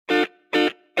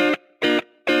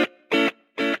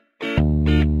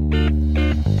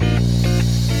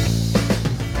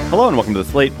Hello and welcome to the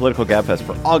Slate Political Gabfest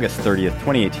for August 30th,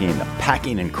 2018, the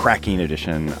packing and cracking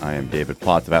edition. I am David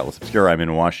Plotz of Atlas Obscura. I'm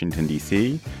in Washington,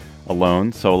 D.C.,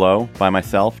 alone, solo, by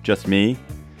myself, just me.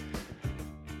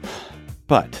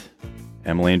 But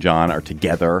Emily and John are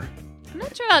together. I'm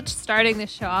not sure about starting the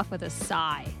show off with a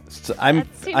sigh. I'm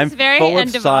very full end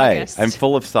of of sigh. August. I'm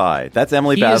full of sigh. That's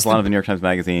Emily Bazelon of the New York Times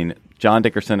Magazine. John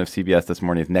Dickerson of CBS This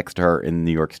Morning is next to her in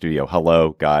the New York studio.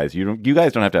 Hello, guys. You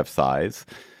guys don't have to have sighs.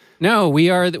 No, we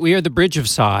are the bridge of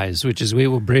sighs, which is we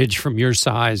will bridge from your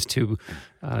sighs to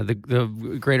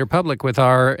the greater public with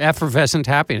our effervescent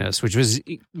happiness, which was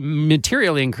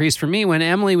materially increased for me when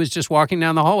Emily was just walking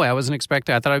down the hallway. I wasn't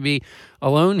expecting. I thought I'd be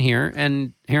alone here,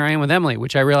 and here I am with Emily,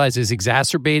 which I realize is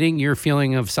exacerbating your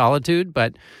feeling of solitude,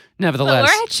 but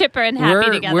nevertheless, we're chipper and happy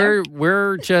together.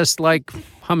 We're just like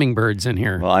hummingbirds in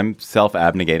here. Well, I'm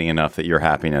self-abnegating enough that your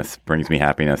happiness brings me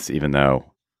happiness, even though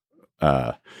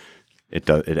it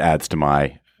adds to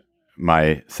my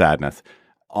sadness.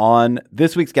 On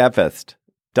this week's Gabfest,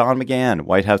 Don McGahn,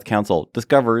 White House counsel,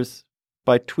 discovers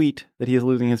by tweet that he is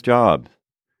losing his job.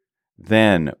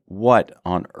 Then, what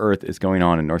on earth is going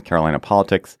on in North Carolina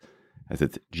politics as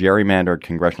its gerrymandered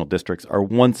congressional districts are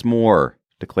once more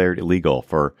declared illegal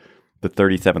for the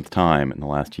 37th time in the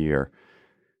last year?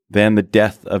 Then the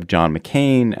death of John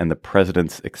McCain and the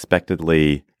president's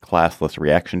expectedly classless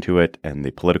reaction to it and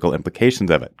the political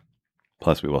implications of it.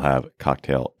 Plus, we will have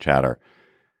cocktail chatter.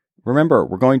 Remember,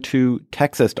 we're going to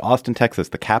Texas, to Austin, Texas,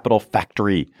 the Capitol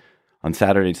Factory on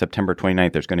Saturday, September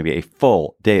 29th. There's going to be a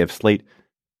full day of Slate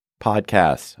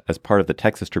podcasts as part of the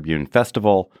Texas Tribune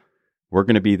Festival. We're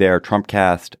going to be there,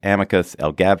 Trumpcast, Amicus,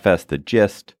 El Gabfest, The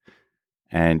Gist.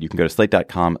 And you can go to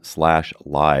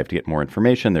slate.com/live to get more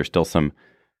information. There's still some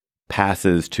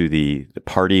passes to the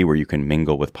party where you can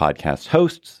mingle with podcast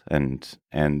hosts. And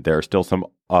there are still some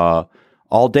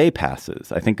all-day passes.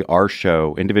 I think our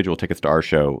show, individual tickets to our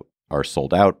show are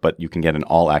sold out, but you can get an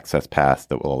all-access pass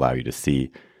that will allow you to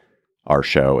see our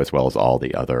show as well as all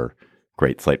the other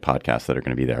great Slate podcasts that are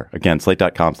going to be there. Again,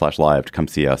 slate.com/live to come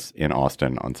see us in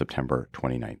Austin on September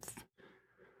 29th.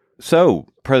 So,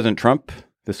 President Trump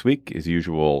this week, as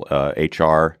usual,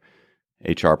 HR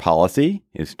policy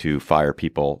is to fire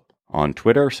people on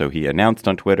Twitter. So he announced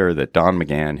on Twitter that Don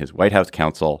McGahn, his White House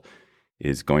counsel,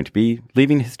 is going to be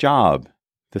leaving his job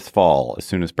this fall as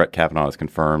soon as Brett Kavanaugh is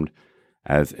confirmed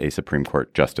as a Supreme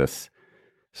Court justice.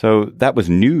 So that was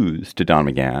news to Don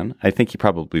McGahn. I think he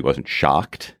probably wasn't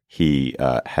shocked. He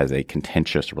has a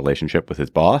contentious relationship with his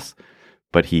boss,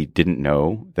 but he didn't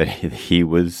know that he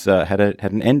was had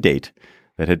an end date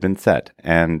that had been set,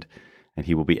 and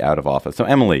he will be out of office. So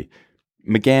Emily,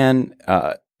 McGahn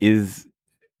is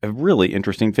a really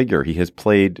interesting figure. He has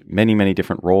played many, many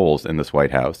different roles in this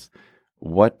White House.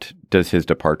 What does his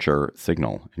departure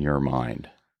signal in your mind?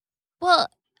 Well,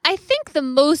 I think the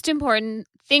most important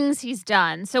things he's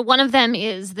done, so one of them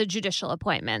is the judicial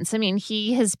appointments. I mean,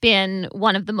 he has been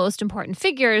one of the most important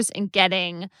figures in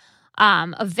getting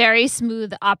a very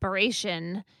smooth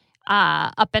operation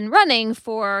up and running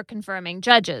for confirming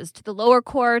judges to the lower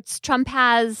courts. Trump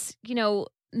has,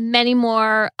 many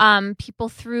more people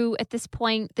through at this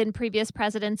point than previous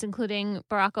presidents, including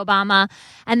Barack Obama.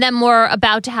 And then we're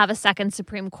about to have a second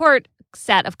Supreme Court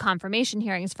set of confirmation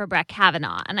hearings for Brett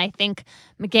Kavanaugh. And I think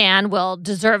McGahn will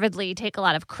deservedly take a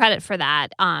lot of credit for that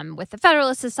with the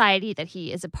Federalist Society that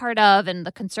he is a part of and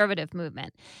the conservative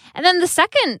movement. And then the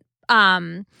second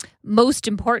most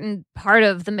important part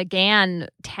of the McGahn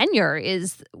tenure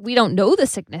is we don't know the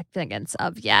significance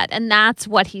of yet. And that's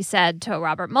what he said to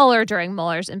Robert Mueller during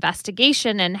Mueller's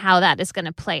investigation and how that is going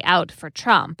to play out for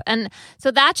Trump. And so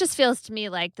that just feels to me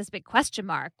like this big question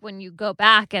mark when you go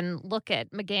back and look at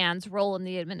McGahn's role in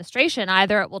the administration.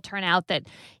 Either it will turn out that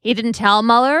he didn't tell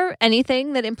Mueller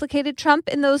anything that implicated Trump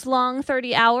in those long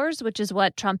 30 hours, which is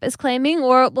what Trump is claiming,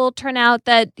 or it will turn out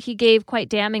that he gave quite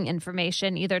damning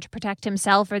information either to protect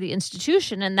himself or the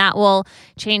institution, and that will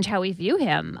change how we view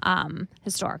him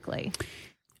historically.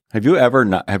 Have you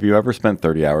ever spent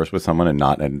 30 hours with someone and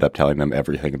not ended up telling them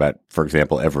everything about, for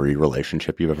example, every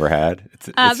relationship you've ever had?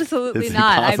 Absolutely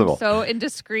not. Impossible. I'm so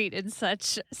indiscreet in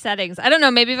such settings. I don't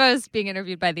know. Maybe if I was being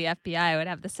interviewed by the FBI, I would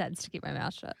have the sense to keep my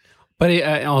mouth shut. But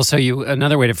also,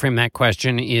 another way to frame that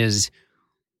question is,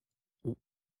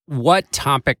 what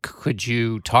topic could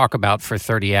you talk about for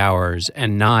 30 hours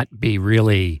and not be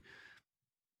really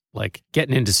like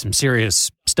getting into some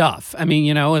serious stuff? I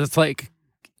mean, it's like,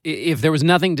 if there was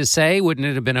nothing to say, wouldn't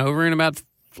it have been over in about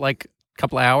like a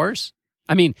couple of hours?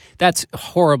 I mean, that's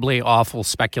horribly awful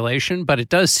speculation, but it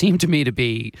does seem to me to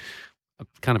be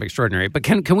kind of extraordinary. But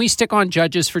can we stick on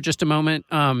judges for just a moment?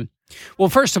 Well,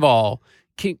 first of all,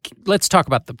 let's talk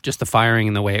about just the firing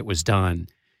and the way it was done.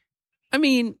 I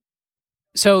mean,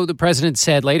 so the president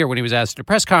said later when he was asked at a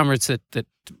press conference that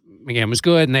McGahn was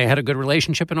good and they had a good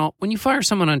relationship and all. When you fire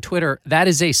someone on Twitter, that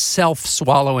is a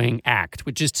self-swallowing act,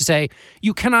 which is to say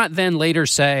you cannot then later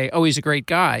say, oh, he's a great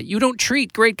guy. You don't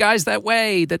treat great guys that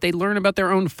way, that they learn about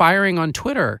their own firing on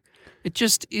Twitter. It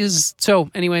just is. So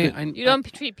anyway. You don't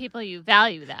treat people you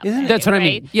value that way. That's what right? I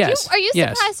mean. Yes. Are you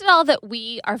surprised at all that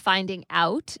we are finding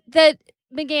out that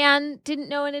McGahn didn't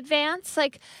know in advance?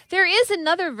 Like, there is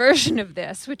another version of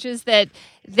this, which is that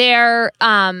they're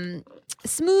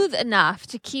smooth enough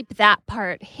to keep that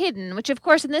part hidden, which, of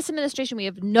course, in this administration, we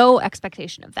have no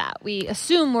expectation of that. We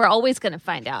assume we're always going to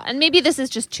find out. And maybe this is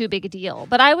just too big a deal.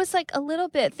 But I was like a little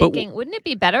bit thinking, wouldn't it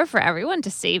be better for everyone to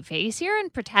save face here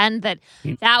and pretend that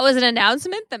that was an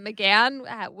announcement that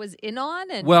McGahn was in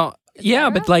on? And yeah,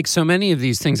 but like so many of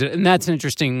these things, and that's an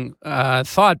interesting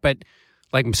thought, but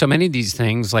like so many of these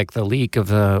things, like the leak of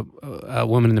the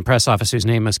woman in the press office whose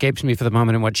name escapes me for the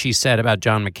moment and what she said about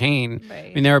John McCain.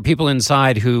 Right. I mean, there are people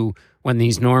inside who, when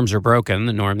these norms are broken,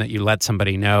 the norm that you let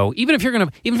somebody know, even if you're going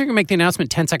to make the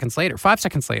announcement 10 seconds later, 5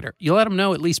 seconds later, you let them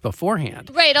know at least beforehand.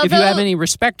 Right. If you have any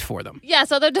respect for them.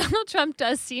 Yes, although Donald Trump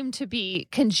does seem to be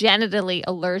congenitally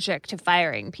allergic to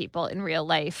firing people in real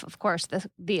life. Of course,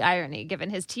 the irony,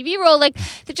 given his TV role, like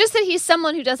just that he's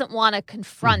someone who doesn't want to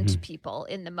confront people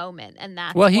in the moment, and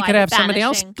that's he could have somebody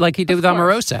else, like he did with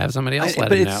Omarosa, have somebody else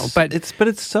let him know. But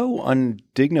it's so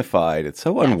undignified. It's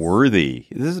so unworthy.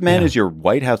 This man is your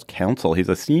White House counsel. He's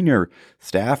a senior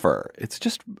staffer. It's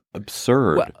just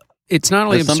absurd. Well, it's not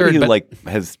only absurd, somebody who but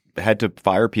has had to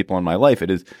fire people in my life.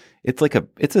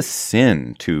 It's a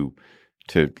sin to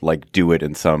do it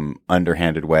in some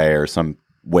underhanded way or some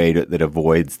way that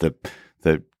avoids the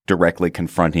directly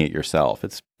confronting it yourself.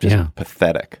 It's just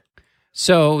pathetic.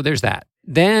 So there's that.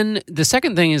 Then the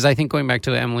second thing is, I think, going back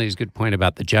to Emily's good point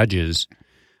about the judges.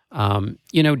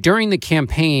 During the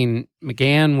campaign,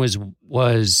 McGahn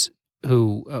was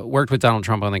who worked with Donald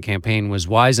Trump on the campaign, was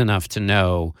wise enough to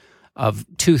know of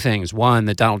two things. One,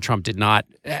 that Donald Trump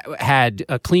had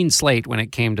a clean slate when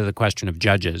it came to the question of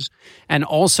judges, and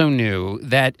also knew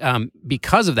that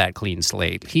because of that clean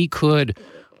slate, he could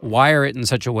wire it in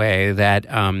such a way that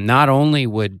not only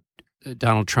would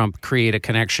Donald Trump create a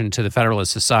connection to the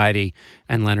Federalist Society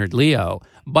and Leonard Leo,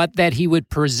 but that he would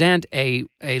present a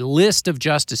list of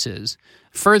justices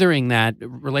furthering that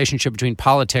relationship between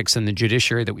politics and the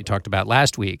judiciary that we talked about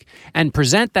last week, and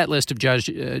present that list of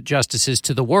justices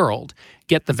to the world,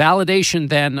 get the validation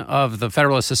then of the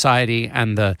Federalist Society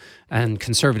and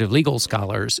conservative legal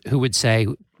scholars who would say,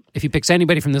 if he picks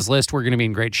anybody from this list, we're going to be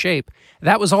in great shape.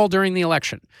 That was all during the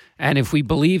election. And if we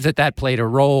believe that played a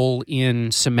role in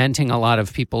cementing a lot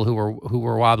of people who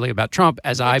were wobbly about Trump,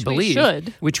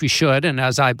 which we should, and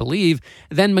as I believe,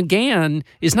 then McGahn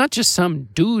is not just some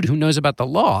dude who knows about the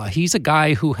law. He's a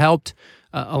guy who helped,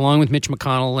 along with Mitch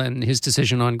McConnell and his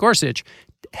decision on Gorsuch,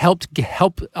 help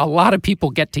a lot of people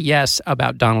get to yes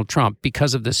about Donald Trump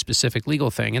because of this specific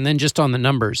legal thing. And then just on the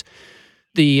numbers,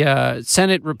 the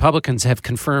Senate Republicans have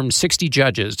confirmed 60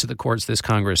 judges to the courts this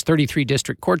Congress, 33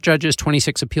 district court judges,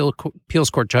 26 appeals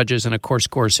court judges, and of course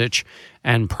Gorsuch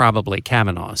and probably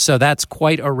Kavanaugh. So that's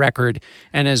quite a record.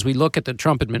 And as we look at the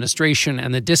Trump administration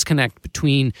and the disconnect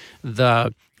between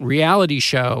the reality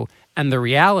show and the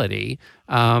reality,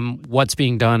 what's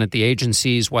being done at the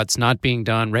agencies, what's not being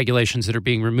done, regulations that are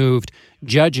being removed,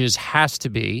 judges has to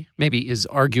be, maybe is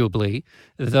arguably,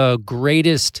 the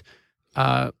greatest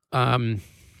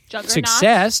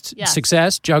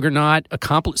success, juggernaut,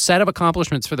 set of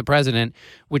accomplishments for the president,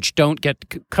 which don't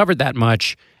get covered that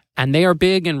much. And they are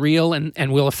big and real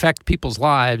and will affect people's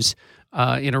lives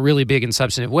in a really big and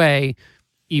substantive way,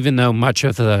 even though much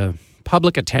of the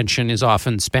public attention is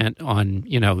often spent on,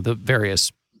 the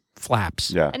various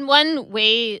flaps. Yeah. And one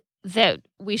way that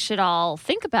we should all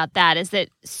think about that is that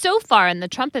so far in the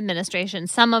Trump administration,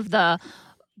 some of the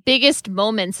biggest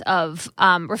moments of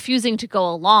refusing to go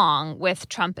along with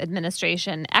Trump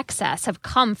administration excess have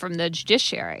come from the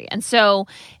judiciary. And so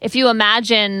if you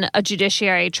imagine a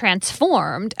judiciary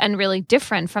transformed and really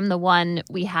different from the one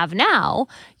we have now,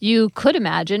 you could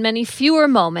imagine many fewer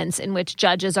moments in which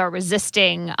judges are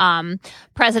resisting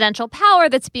presidential power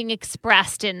that's being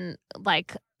expressed in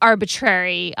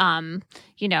arbitrary,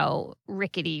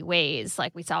 rickety ways,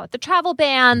 like we saw with the travel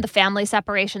ban, the family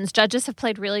separations. Judges have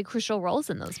played really crucial roles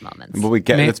in those moments. But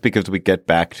that's because we get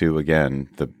back to, again,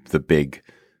 the big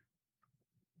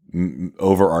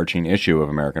overarching issue of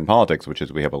American politics, which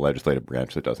is we have a legislative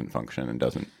branch that doesn't function and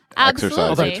doesn't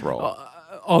exercise its role.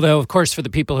 Although, of course, for the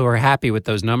people who are happy with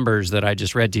those numbers that I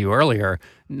just read to you earlier,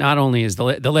 not only is the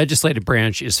legislative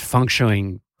branch is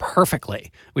functioning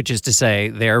perfectly, which is to say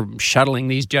they're shuttling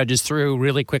these judges through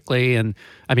really quickly. And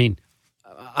I mean,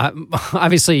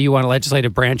 obviously you want a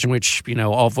legislative branch in which,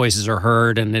 all voices are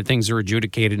heard and that things are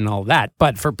adjudicated and all that.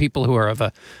 But for people who are of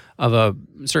a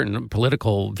certain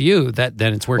political view,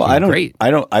 then it's working great.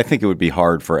 I think it would be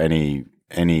hard for any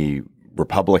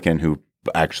Republican who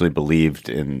actually believed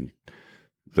in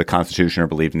the Constitution or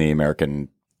believed in the American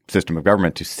system of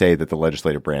government to say that the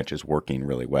legislative branch is working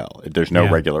really well. There's no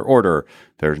regular order.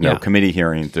 There's no committee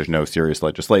hearings. There's no serious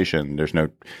legislation. There's no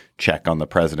check on the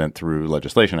president through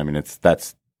legislation. I mean,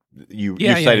 you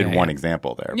cited one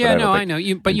example there. Yeah, I know.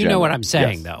 You know what I'm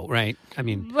saying, though, right? I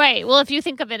mean, right. Well, if you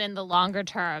think of it in the longer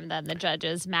term, then the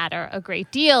judges matter a great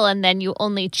deal, and then you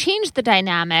only change the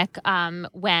dynamic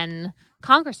when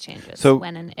Congress changes. So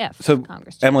when and if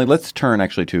Congress changes. Emily, let's turn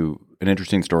actually to an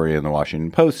interesting story in the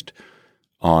Washington Post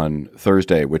on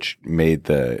Thursday, which made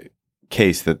the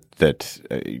case that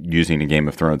using a Game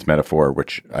of Thrones metaphor,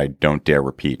 which I don't dare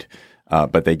repeat,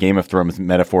 but they Game of Thrones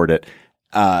metaphored it.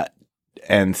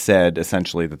 And said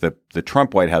essentially that the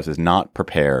Trump White House is not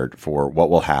prepared for what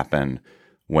will happen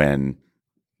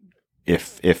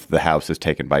if the House is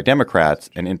taken by Democrats.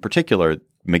 And in particular,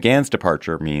 McGahn's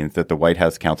departure means that the White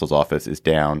House counsel's office is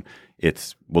down.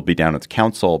 Will be down its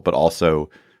counsel, but also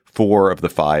 4 of the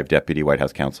 5 deputy White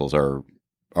House counsels are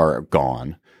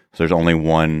gone. So there's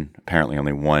apparently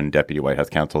only one deputy White House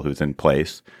counsel who's in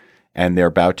place. And they're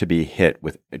about to be hit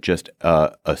with just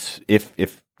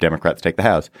if Democrats take the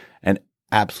House, an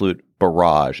absolute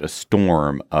barrage, a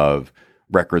storm of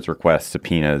records requests,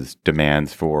 subpoenas,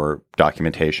 demands for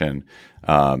documentation,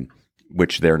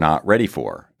 which they're not ready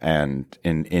for. And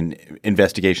in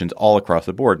investigations all across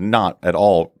the board, not at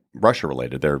all Russia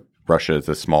related. Russia is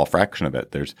a small fraction of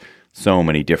it. There's so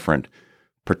many different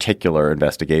particular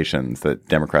investigations that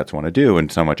Democrats want to do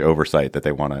and so much oversight that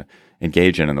they want to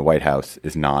engage in, and the White House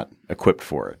is not equipped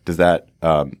for it. Does that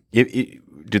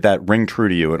did that ring true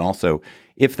to you? And also,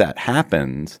 if that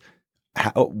happens,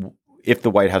 if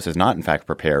the White House is not in fact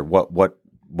prepared, what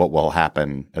will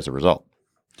happen as a result?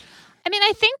 I mean,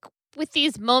 I think with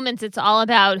these moments, it's all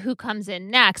about who comes in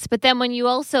next. But then when you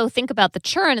also think about the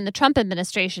churn in the Trump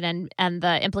administration and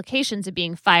the implications of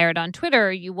being fired on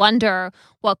Twitter, you wonder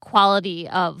what quality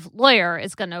of lawyer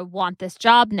is going to want this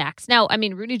job next. Now, I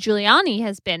mean, Rudy Giuliani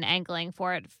has been angling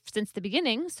for it since the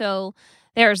beginning. So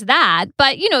there's that.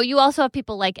 But, you also have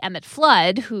people like Emmett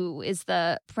Flood, who is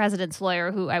the president's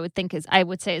lawyer, who I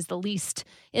would say is the least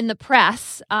in the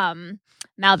press,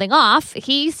 mouthing off.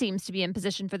 He seems to be in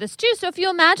position for this too. So if you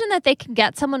imagine that they can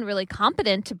get someone really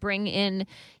competent to bring in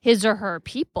his or her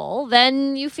people,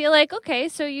 then you feel like, okay,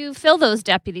 so you fill those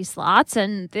deputy slots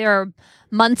and they're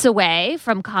months away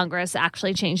from Congress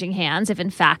actually changing hands. If in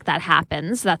fact that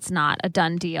happens, that's not a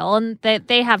done deal. And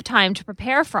they have time to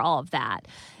prepare for all of that.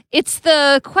 It's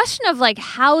the question of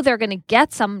how they're going to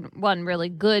get someone really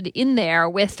good in there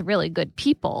with really good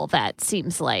people that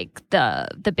seems like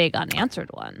the big unanswered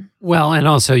one. Well, and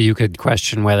also you could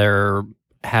question whether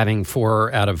having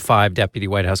 4 out of 5 deputy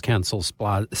White House counsel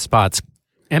spots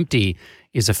empty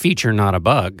is a feature, not a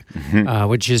bug,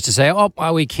 which is to say,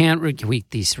 we can't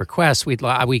these requests. We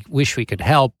wish we could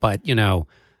help, but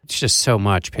it's just so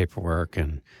much paperwork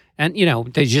and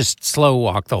they just slow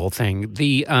walk the whole thing.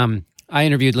 I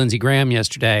interviewed Lindsey Graham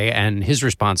yesterday, and his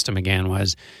response to McGahn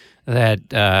was that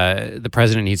the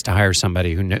president needs to hire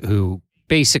somebody who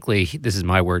basically, this is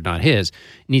my word, not his,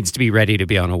 needs to be ready to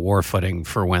be on a war footing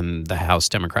for when the House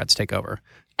Democrats take over.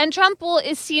 And Trump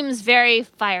seems very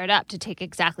fired up to take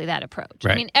exactly that approach.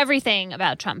 Right. I mean, everything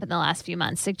about Trump in the last few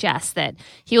months suggests that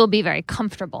he will be very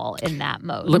comfortable in that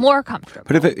mode, more comfortable.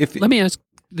 But let me ask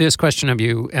this question of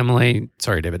you, Emily.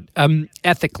 Sorry, David.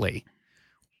 Ethically.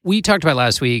 We talked about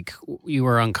last week, you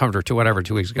were uncomfortable,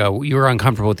 2 weeks ago, you were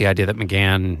uncomfortable with the idea that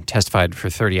McGahn testified for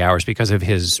 30 hours because of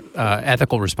his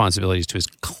ethical responsibilities to his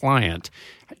client.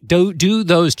 Do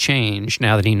those change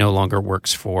now that he no longer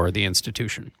works for the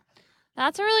institution?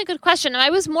 That's a really good question. I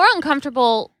was more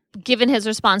uncomfortable given his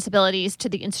responsibilities to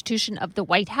the institution of the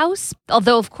White House,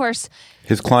 although, of course,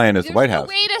 his client is the White House.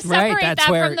 There's no way to separate that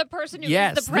from the person who is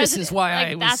the president. This is why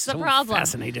I was so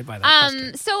fascinated by that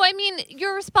question. So, I mean,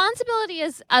 your responsibility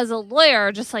as a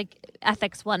lawyer, just like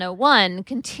Ethics 101,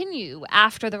 continue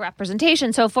after the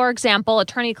representation. So, for example,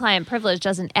 attorney-client privilege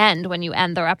doesn't end when you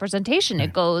end the representation.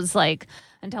 It goes,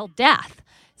 until death.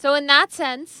 So, in that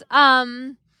sense,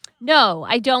 no,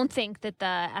 I don't think that the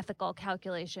ethical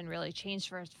calculation really changed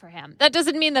for him. That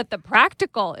doesn't mean that the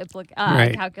practical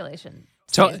calculation.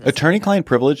 So attorney-client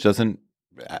privilege doesn't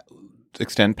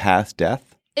extend past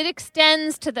death? it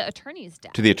extends to the attorney's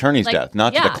death. To the attorney's death,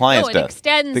 not to the client's death.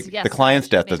 Extends. The client's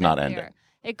death does not end it.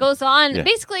 It goes on. Yeah.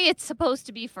 Basically, it's supposed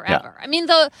to be forever. I mean,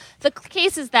 the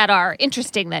cases that are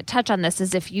interesting that touch on this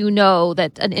is if you know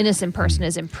that an innocent person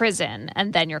is in prison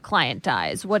and then your client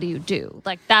dies, what do you do?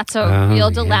 Like, that's a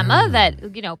real dilemma that,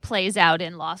 plays out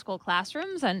in law school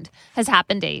classrooms and has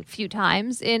happened a few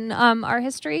times in our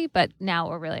history. But now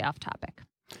we're really off topic.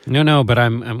 No, but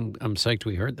I'm psyched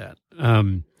we heard that.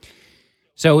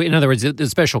 So, in other words, the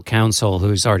special counsel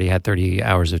who's already had 30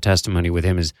 hours of testimony with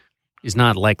him is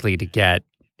not likely to get,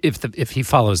 if he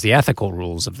follows the ethical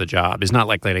rules of the job, is not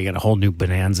likely to get a whole new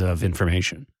bonanza of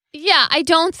information. Yeah, I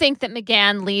don't think that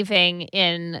McGahn leaving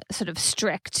in sort of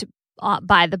strict,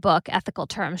 by the book ethical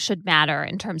terms should matter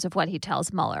in terms of what he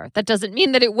tells Mueller. That doesn't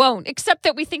mean that it won't, except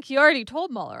that we think he already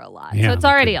told Mueller a lot. Yeah, so it's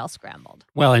already all scrambled.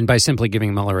 Well, and by simply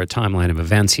giving Mueller a timeline of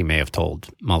events, he may have told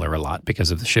Mueller a lot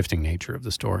because of the shifting nature of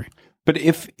the story. But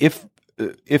if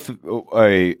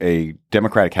a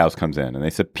Democratic House comes in and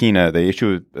they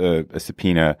issue a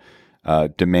subpoena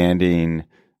demanding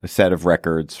a set of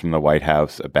records from the White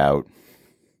House about,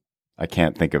 I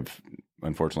can't think of,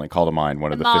 unfortunately, call to mind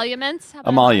one of emoluments.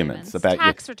 Emoluments about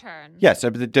tax return. Yes,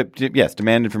 yes,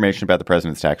 demand information about the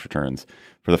president's tax returns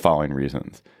for the following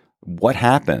reasons. What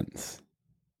happens?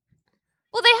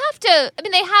 Well, they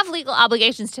have legal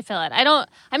obligations to fill it.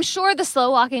 I'm sure the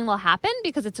slow walking will happen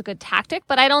because it's a good tactic,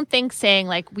 but I don't think saying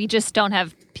like we just don't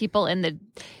have people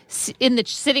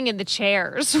sitting in the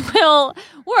chairs will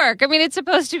work. I mean, it's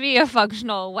supposed to be a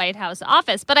functional White House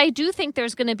office, but I do think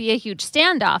there's going to be a huge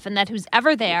standoff and that who's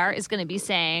ever there is going to be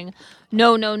saying,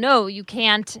 no, you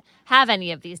can't have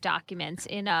any of these documents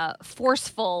in a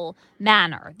forceful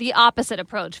manner. The opposite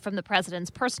approach from the president's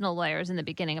personal lawyers in the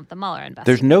beginning of the Mueller investigation.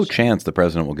 There's no chance the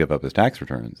president will give up his tax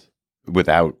returns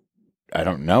without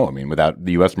the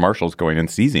U.S. Marshals going and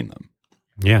seizing them.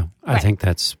 Yeah, Right. I think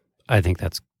that's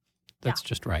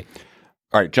just right.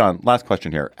 All right, John, last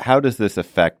question here. How does this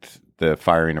affect the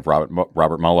firing of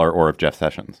Robert Mueller or of Jeff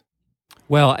Sessions?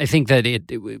 Well, I think that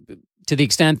to the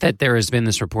extent that there has been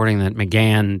this reporting that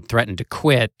McGahn threatened to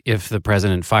quit if the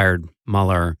president fired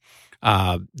Mueller,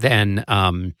 then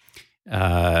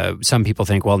some people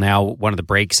think, well, now one of the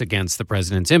brakes against the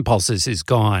president's impulses is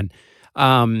gone.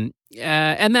 And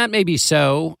that may be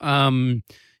so.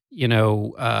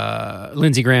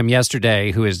 Lindsey Graham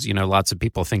yesterday, who is, lots of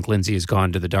people think Lindsey has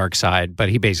gone to the dark side, but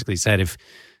he basically said if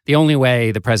the only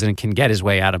way the president can get his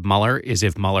way out of Mueller is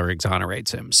if Mueller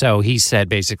exonerates him. So he said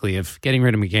basically if getting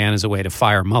rid of McGahn is a way to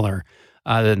fire Mueller,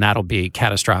 then that'll be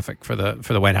catastrophic for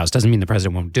the White House. Doesn't mean the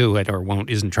president won't do it or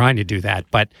isn't trying to do that,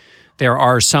 but there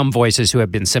are some voices who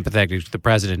have been sympathetic to the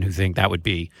president who think that would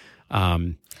be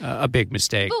a big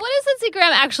mistake. But what is Lindsey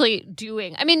Graham actually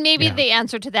doing? I mean, maybe the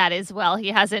answer to that is, well, he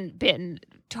hasn't been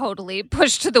totally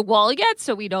pushed to the wall yet,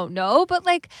 so we don't know. But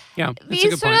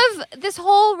this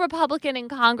whole Republican in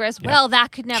Congress, well,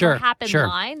 that could never happen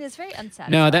line is very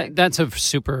unsatisfying. No, that's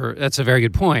a very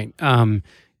good point.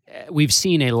 We've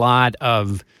seen a lot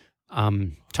of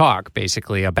talk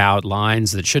basically about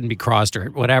lines that shouldn't be crossed or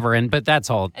whatever, but that's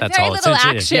all. That's very all. Little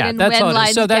action in when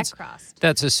lines get crossed.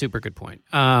 That's a super good point.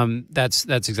 That's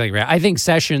exactly right. I think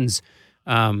Sessions.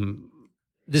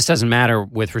 This doesn't matter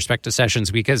with respect to Sessions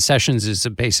because Sessions is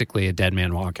basically a dead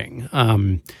man walking.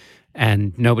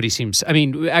 And nobody seems. I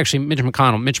mean, actually, Mitch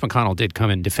McConnell did come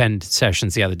and defend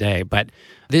Sessions the other day, but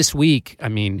this week, I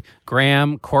mean,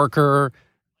 Graham, Corker,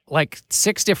 like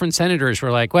 6 different senators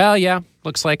were like, well, yeah,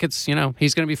 looks like it's,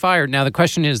 he's going to be fired. Now, the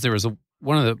question is, there was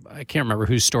I can't remember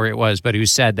whose story it was, but who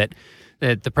said that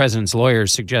the president's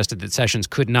lawyers suggested that Sessions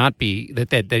could not be,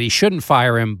 that he shouldn't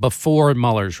fire him before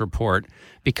Mueller's report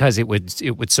because it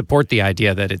would support the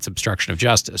idea that it's obstruction of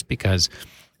justice because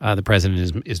the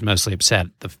president is mostly upset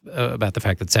about the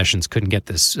fact that Sessions couldn't get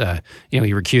this, he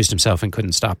recused himself and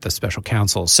couldn't stop the special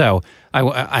counsel. So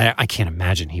I can't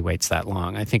imagine he waits that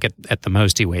long. I think at the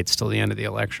most he waits till the end of the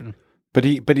election.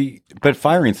 But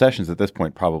firing Sessions at this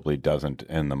point probably doesn't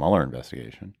end the Mueller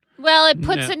investigation. Well, it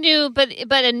puts a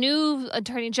new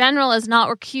attorney general is not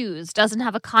recused, doesn't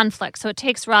have a conflict. So it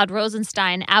takes Rod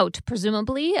Rosenstein out,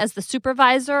 presumably, as the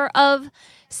supervisor of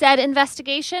said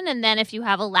investigation. And then if you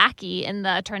have a lackey in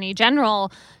the attorney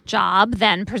general job,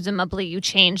 then presumably you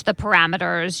change the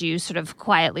parameters. You sort of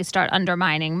quietly start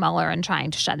undermining Mueller and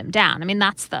trying to shut him down. I mean,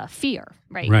 that's the fear,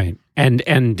 right? Right. And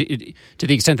to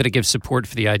the extent that it gives support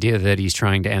for the idea that he's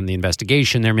trying to end the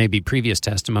investigation, there may be previous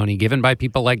testimony given by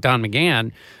people like Don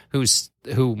McGahn,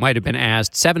 who might have been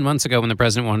asked 7 months ago when the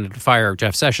president wanted to fire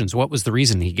Jeff Sessions, what was the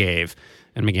reason he gave?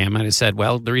 And McGahn might have said,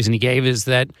 well, the reason he gave is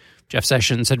that Jeff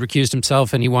Sessions had recused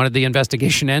himself and he wanted the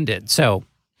investigation ended. So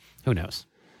who knows?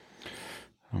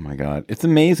 Oh my God. It's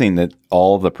amazing that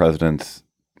all of the president's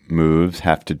moves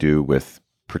have to do with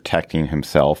protecting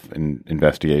himself in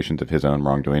investigations of his own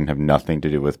wrongdoing, have nothing to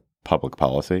do with public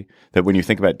policy. That when you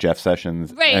think about Jeff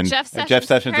Sessions, Right, and Jeff Jeff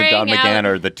Sessions and Don carrying McGahn out-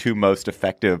 are the two most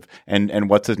effective, and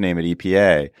what's his name at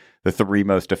EPA, the three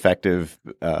most effective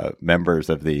members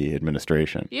of the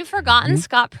administration. You've forgotten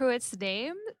Scott Pruitt's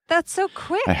name? That's so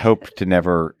quick. I hope to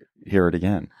never hear it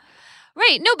again.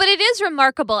 Right. No, but it is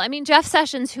remarkable. I mean, Jeff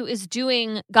Sessions, who is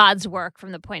doing God's work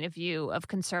from the point of view of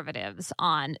conservatives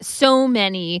on so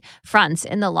many fronts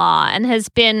in the law and has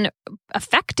been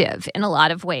effective in a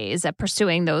lot of ways at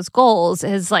pursuing those goals,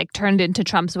 has like turned into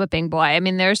Trump's whipping boy. I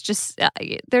mean, there's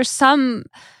some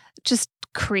just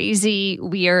crazy,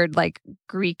 weird, like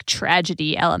Greek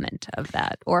tragedy element of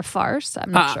that, or farce.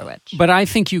 I'm not sure which. But I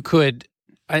think you could.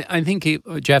 I think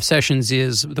Jeff Sessions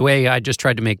is, the way I just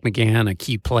tried to make McGahn a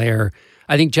key player.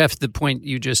 I think, Jeff, the point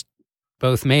you just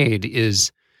both made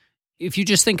is, if you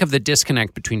just think of the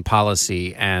disconnect between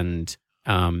policy and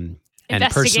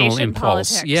personal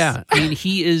impulse. Politics. Yeah. I mean,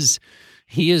 he is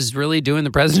really doing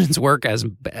the president's work as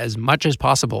much as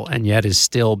possible, and yet is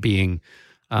still being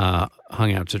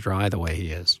hung out to dry the way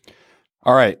he is.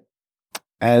 All right.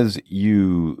 As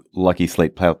you lucky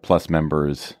Slate Plus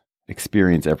members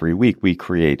experience every week, we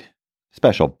create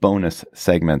special bonus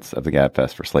segments of the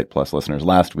GabFest for Slate Plus listeners.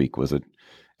 Last week was an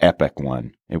epic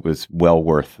one. It was well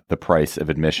worth the price of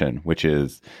admission, which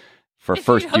is for If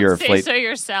first you don't year of say Slate. so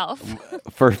yourself.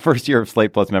 For first year of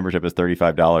Slate Plus membership is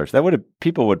 $35.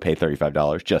 People would pay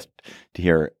 $35 just to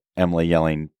hear Emily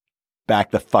yelling,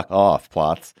 "Back the fuck off,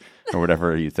 plots," or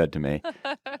whatever you said to me.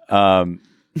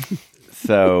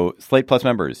 So Slate Plus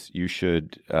members, you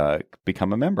should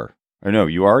become a member. Or no,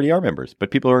 you already are members. But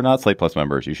people who are not Slate Plus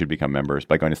members, you should become members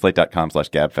by going to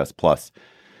slate.com/GabFest Plus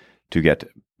to get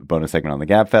a bonus segment on the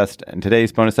GabFest. And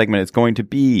today's bonus segment is going to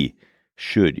be,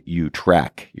 should you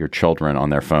track your children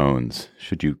on their phones?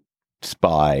 Should you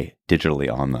spy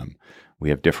digitally on them?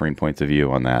 We have differing points of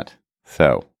view on that.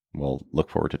 So we'll look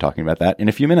forward to talking about that in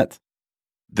a few minutes.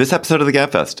 This episode of the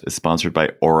GabFest is sponsored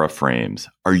by Aura Frames.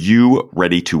 Are you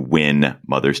ready to win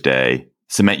Mother's Day?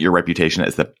 Cement your reputation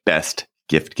as the best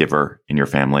gift giver in your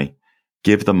family?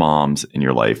 Give the moms in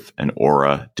your life an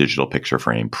Aura digital picture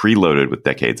frame preloaded with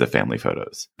decades of family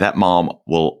photos. That mom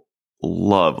will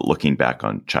love looking back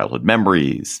on childhood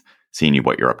memories, seeing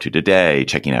what you're up to today,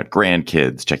 checking out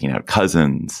grandkids, checking out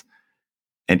cousins.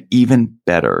 And even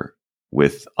better,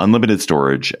 with unlimited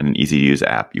storage and an easy-to-use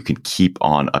app, you can keep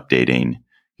on updating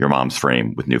your mom's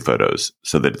frame with new photos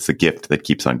so that it's a gift that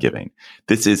keeps on giving.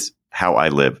 This is how I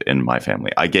live in my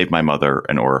family. I gave my mother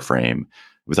an Aura frame.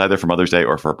 It was either for Mother's Day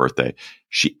or for her birthday.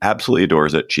 She absolutely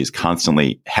adores it. She's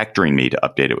constantly hectoring me to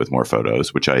update it with more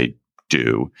photos, which I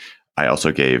do. I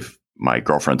also gave my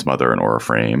girlfriend's mother an Aura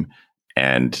frame,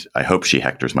 and I hope she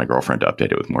hectors my girlfriend to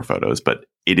update it with more photos. But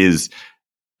it is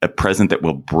a present that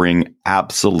will bring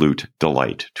absolute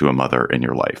delight to a mother in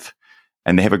your life.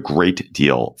 And they have a great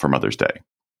deal for Mother's Day.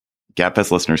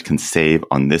 GabFest listeners can save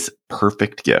on this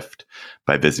perfect gift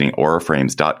by visiting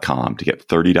auraframes.com to get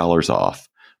 $30 off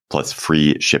plus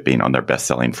free shipping on their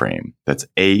best-selling frame. That's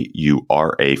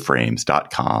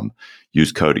auraframes.com.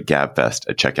 Use code GabFest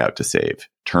at checkout to save.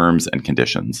 Terms and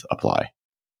conditions apply.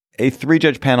 A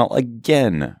three-judge panel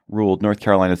again ruled North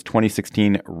Carolina's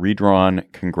 2016 redrawn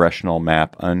congressional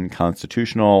map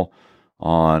unconstitutional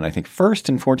on, I think, First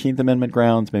and 14th Amendment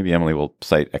grounds. Maybe Emily will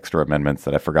cite extra amendments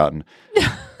that I've forgotten.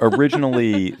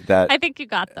 Originally, I think you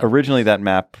got them. Originally,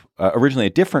 a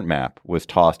different map was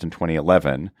tossed in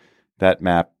 2011. That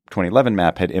 2011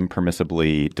 map had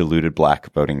impermissibly diluted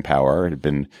black voting power. It had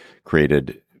been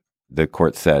created, the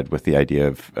court said, with the idea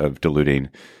of diluting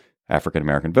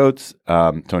African-American votes. So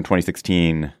in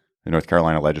 2016, the North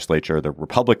Carolina legislature, the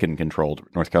Republican-controlled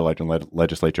North Carolina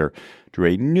legislature,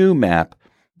 drew a new map.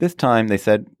 This time they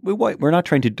said, we're not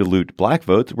trying to dilute black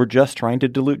votes. We're just trying to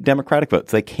dilute Democratic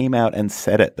votes. They came out and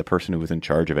said it. The person who was in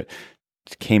charge of it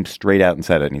came straight out and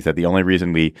said it. And he said, the only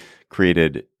reason we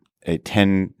created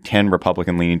 10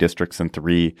 Republican-leaning districts and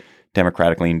 3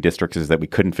 Democratic-leaning districts is that we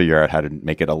couldn't figure out how to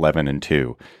make it 11 and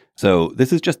 2. So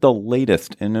this is just the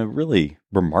latest in a really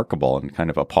remarkable and kind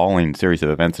of appalling series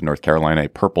of events in North Carolina, a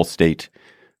purple state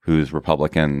whose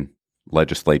Republican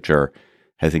legislature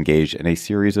has engaged in a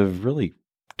series of really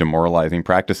demoralizing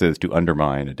practices to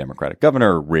undermine a Democratic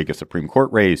governor, rig a Supreme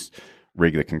Court race,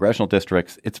 rig the congressional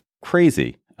districts. It's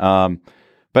crazy. But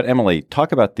Emily,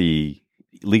 talk about the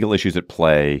legal issues at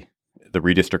play, the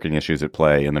redistricting issues at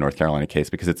play in the North Carolina case,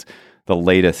 because it's the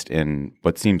latest in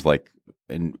what seems like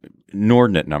an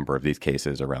inordinate number of these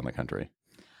cases around the country.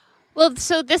 Well,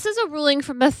 so this is a ruling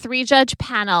from a 3-judge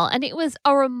panel, and it was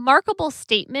a remarkable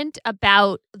statement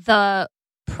about the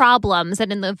problems,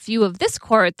 and in the view of this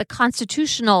court, the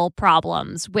constitutional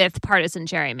problems with partisan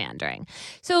gerrymandering.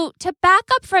 So to back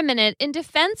up for a minute, in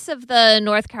defense of the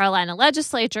North Carolina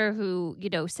legislature who,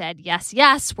 said,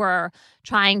 yes, we're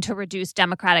trying to reduce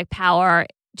Democratic power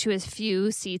to as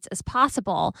few seats as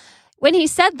possible. When he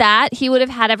said that, he would have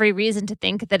had every reason to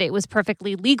think that it was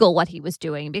perfectly legal what he was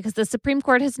doing, because the Supreme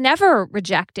Court has never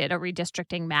rejected a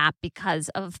redistricting map because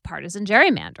of partisan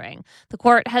gerrymandering. The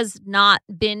court has not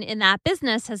been in that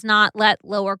business, has not let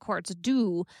lower courts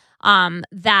do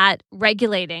that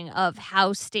regulating of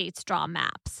how states draw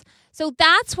maps. So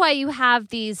that's why you have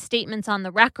these statements on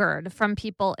the record from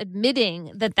people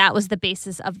admitting that that was the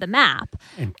basis of the map.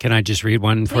 And can I just read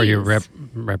one for your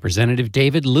Representative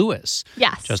David Lewis?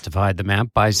 Yes. Justified the map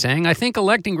by saying, I think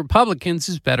electing Republicans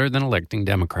is better than electing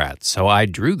Democrats. So I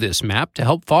drew this map to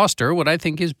help foster what I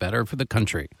think is better for the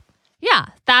country. Yeah,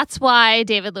 that's why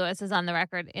David Lewis is on the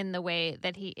record in the way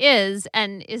that he is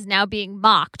and is now being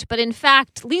mocked. But in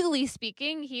fact, legally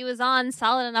speaking, he was on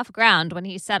solid enough ground when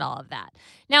he said all of that.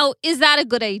 Now, is that a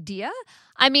good idea?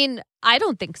 I mean, I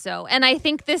don't think so. And I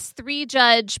think this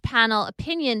 3-judge panel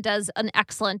opinion does an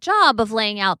excellent job of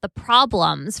laying out the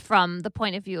problems from the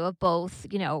point of view of both,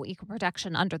 equal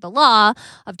protection under the law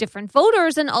of different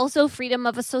voters and also freedom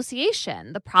of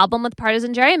association. The problem with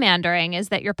partisan gerrymandering is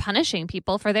that you're punishing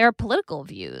people for their political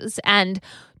views and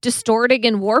distorting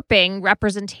and warping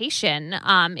representation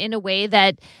in a way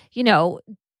that,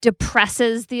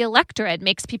 depresses the electorate,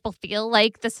 makes people feel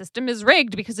like the system is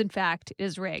rigged because, in fact, it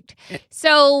is rigged.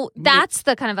 So that's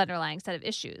the kind of underlying set of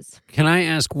issues. Can I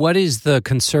ask, what is the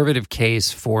conservative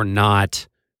case for not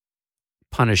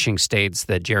punishing states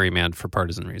that gerrymander for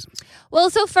partisan reasons? Well,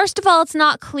 so first of all, it's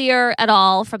not clear at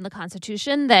all from the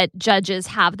Constitution that judges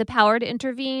have the power to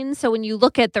intervene. So when you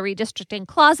look at the redistricting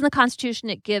clause in the Constitution,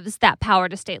 it gives that power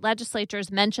to state legislatures,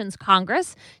 mentions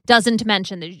Congress, doesn't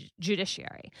mention the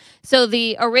judiciary. So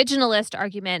the originalist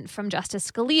argument from Justice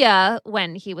Scalia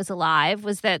when he was alive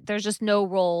was that there's just no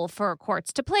role for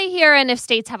courts to play here. And if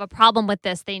states have a problem with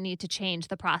this, they need to change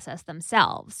the process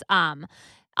themselves.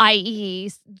 I.e.,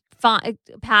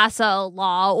 pass a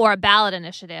law or a ballot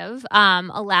initiative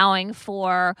allowing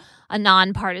for a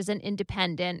nonpartisan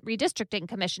independent redistricting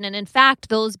commission. And in fact,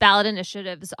 those ballot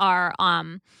initiatives are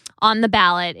on the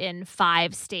ballot in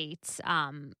 5 states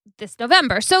this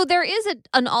November. So there is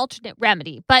an alternate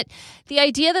remedy. But the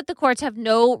idea that the courts have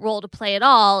no role to play at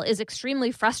all is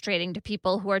extremely frustrating to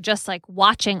people who are just like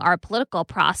watching our political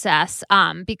process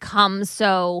become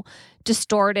so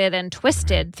distorted and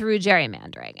twisted through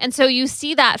gerrymandering. And so you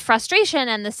see that frustration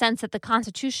and the sense that the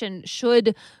Constitution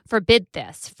should forbid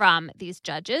this from these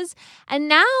judges. And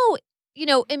now,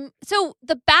 so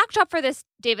the backdrop for this,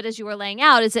 David, as you were laying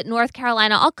out, is that North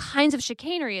Carolina, all kinds of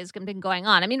chicanery has been going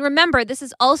on. I mean, remember, this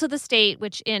is also the state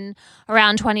which in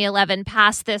around 2011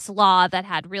 passed this law that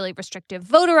had really restrictive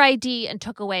voter ID and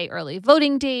took away early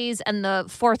voting days. And the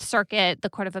Fourth Circuit, the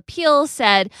Court of Appeals,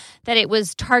 said that it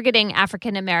was targeting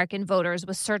African-American voters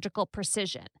with surgical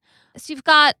precision. So you've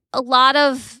got a lot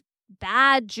of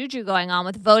bad juju going on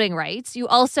with voting rights. You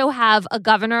also have a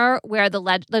governor where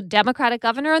the Democratic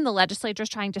governor and the legislature is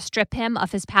trying to strip him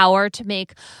of his power to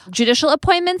make judicial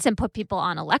appointments and put people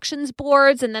on elections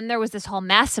boards. And then there was this whole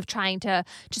mess of trying to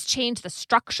just change the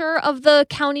structure of the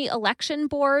county election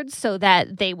boards so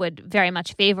that they would very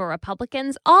much favor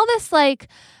Republicans. All this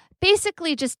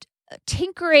basically just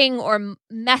tinkering or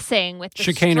messing with the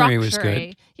chicanery structure. Was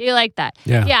good. You like that?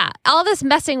 Yeah. All this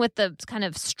messing with the kind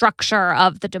of structure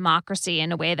of the democracy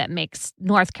in a way that makes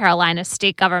North Carolina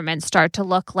state government start to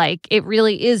look like it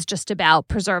really is just about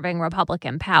preserving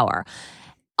Republican power.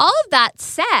 All of that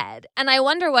said, and I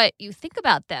wonder what you think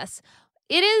about this,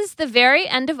 it is the very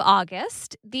end of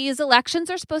August. These elections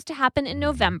are supposed to happen in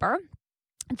November.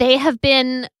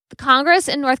 Congress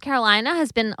in North Carolina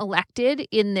has been elected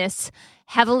in this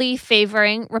heavily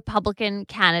favoring Republican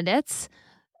candidates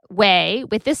way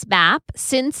with this map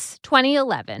since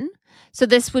 2011. So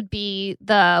this would be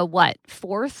the,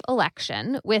 4th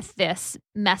election with this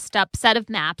messed up set of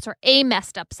maps or a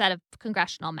messed up set of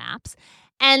congressional maps.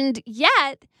 And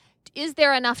yet, is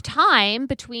there enough time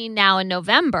between now and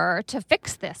November to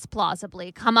fix this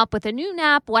plausibly? Come up with a new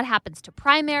map? What happens to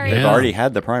primaries? They've already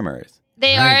had the primaries.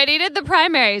 They already did the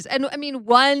primaries. And I mean,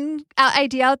 one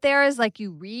idea out there is you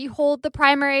re-hold the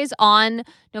primaries on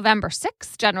November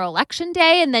 6th, general election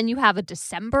day, and then you have a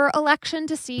December election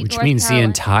to seat Which North means Carolina. the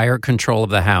entire control of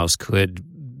the House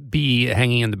could be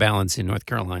hanging in the balance in North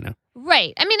Carolina.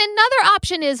 Right. I mean, another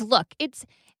option is, look, it's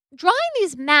drawing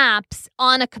these maps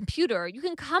on a computer, you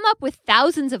can come up with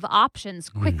thousands of options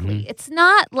quickly. It's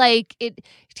not like it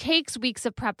takes weeks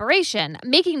of preparation.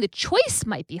 Making the choice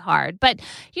might be hard, but,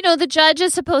 the judge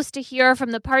is supposed to hear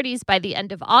from the parties by the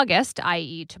end of August,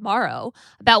 i.e. tomorrow,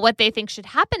 about what they think should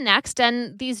happen next.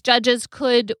 And these judges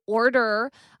could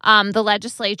order the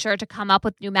legislature to come up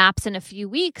with new maps in a few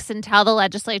weeks and tell the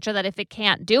legislature that if it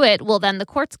can't do it, well, then the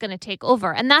court's going to take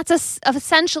over. And that's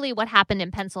essentially what happened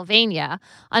in Pennsylvania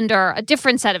under a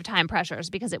different set of time pressures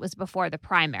because it was before the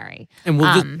primary.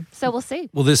 And so we'll see.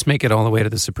 Will this make it all the way to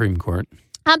the Supreme Court?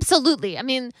 Absolutely. I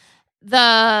mean,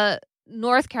 the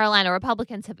North Carolina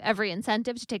Republicans have every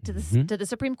incentive to take to the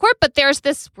Supreme Court, but there's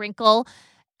this wrinkle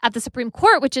at the Supreme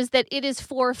Court, which is that it is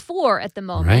 4-4 at the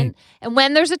moment. Right. And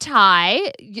when there's a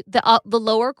tie, the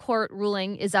lower court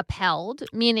ruling is upheld,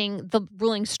 meaning the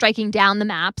ruling striking down the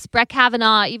maps. Brett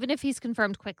Kavanaugh, even if he's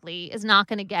confirmed quickly, is not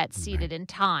going to get seated in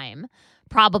time,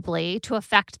 probably, to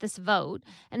affect this vote.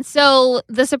 And so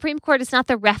the Supreme Court is not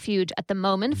the refuge at the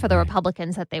moment for the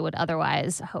Republicans that they would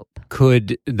otherwise hope.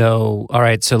 All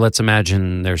right, so let's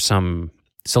imagine there's some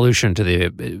solution to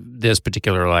this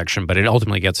particular election, but it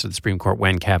ultimately gets to the Supreme Court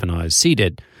when Kavanaugh is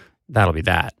seated. That'll be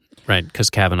that, right? Because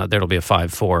Kavanaugh, there'll be a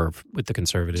 5-4 with the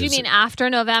conservatives. Do you mean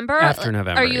after November? After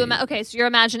November. Are you okay? So you're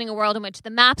imagining a world in which the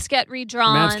maps get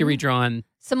redrawn. Maps get redrawn.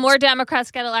 Some more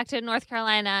Democrats get elected in North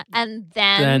Carolina, and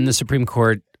then the Supreme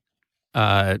Court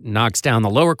knocks down the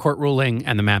lower court ruling,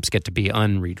 and the maps get to be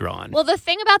unredrawn. Well, the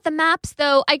thing about the maps,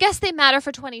 though, I guess they matter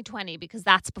for 2020 because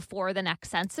that's before the next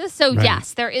census. So,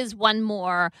 yes, there is one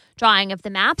more drawing of the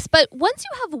maps. But once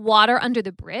you have water under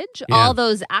the bridge, all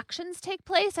those actions take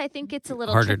place. I think it's a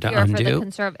little harder trickier to for the undo.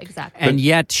 Conservative. Exactly. And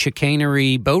yet,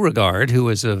 Chicanery Beauregard, who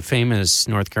was a famous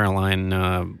North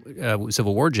Carolina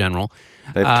Civil War general,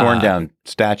 They've torn down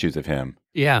statues of him.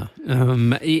 Yeah,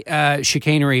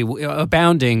 chicanery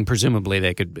abounding.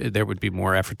 Presumably, there would be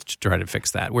more effort to try to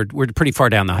fix that. We're pretty far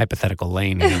down the hypothetical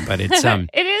lane here, but it's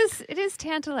it is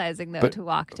tantalizing though to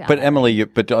walk down. But Emily,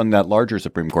 but on that larger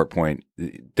Supreme Court point,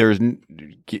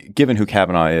 given who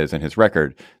Kavanaugh is and his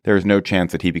record, there is no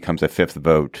chance that he becomes a fifth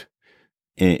vote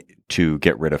to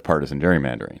get rid of partisan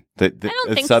gerrymandering. I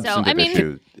don't think substantive so. I mean,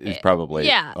 issue is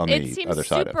probably on the other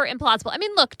side. It seems super implausible. I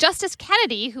mean, look, Justice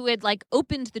Kennedy, who had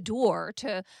opened the door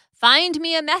to find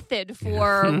me a method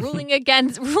for ruling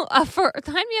against, find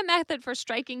me a method for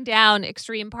striking down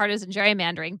extreme partisan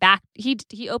gerrymandering.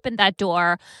 He opened that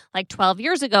door 12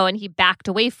 years ago, and he backed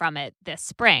away from it this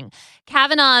spring.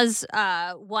 Kavanaugh's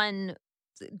one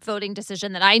voting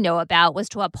decision that I know about was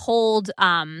to uphold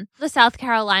the South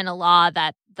Carolina law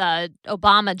that the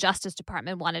Obama Justice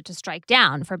Department wanted to strike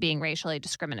down for being racially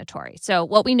discriminatory. So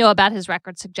what we know about his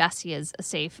record suggests he is a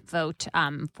safe vote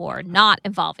for not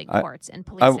involving courts in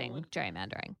policing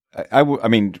gerrymandering. I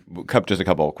mean, just a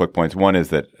couple of quick points. One is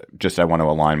that I want to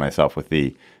align myself with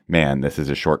this is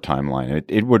a short timeline.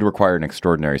 It would require an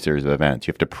extraordinary series of events.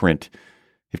 You have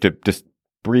to just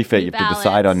brief it. You have to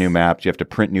decide on new maps. You have to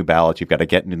print new ballots. You've got to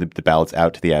get the ballots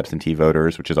out to the absentee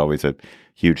voters, which is always a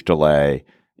huge delay.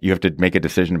 You have to make a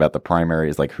decision about the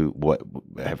primaries, if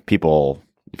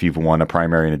you've won a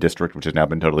primary in a district, which has now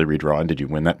been totally redrawn, did you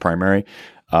win that primary?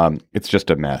 It's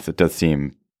just a mess. It does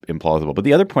seem implausible. But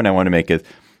the other point I want to make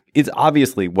is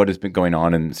obviously what has been going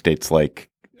on in states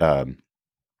like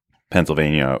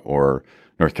Pennsylvania or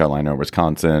North Carolina or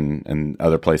Wisconsin and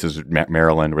other places,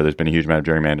 Maryland, where there's been a huge amount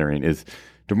of gerrymandering, is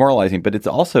demoralizing. But it's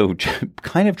also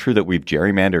kind of true that we've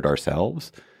gerrymandered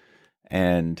ourselves.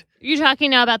 And you're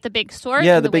talking now about the big sort?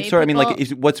 Yeah, the big sort. People... I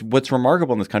mean, what's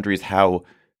remarkable in this country is how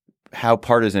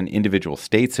partisan individual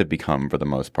states have become for the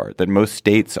most part. That most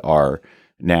states are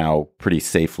now pretty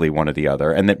safely one or the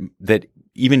other, and that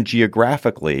even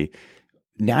geographically,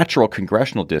 natural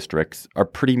congressional districts are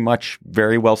pretty much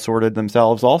very well sorted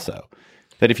themselves. Also,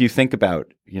 that if you think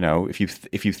about, if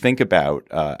you think about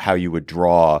how you would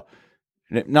draw,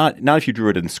 not if you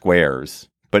drew it in squares.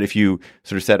 But if you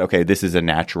sort of said, okay, this is a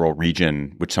natural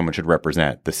region which someone should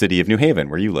represent, the city of New Haven,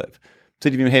 where you live.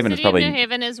 City of New Haven is probably... New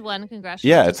Haven is one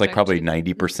congressional district. It's district. Probably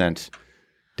 90%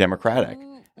 Democratic.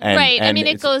 Right. I mean,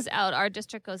 it goes out. Our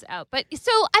district goes out. But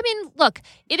so, I mean, look,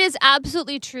 it is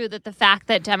absolutely true that the fact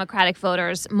that Democratic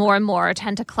voters more and more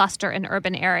tend to cluster in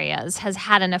urban areas has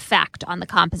had an effect on the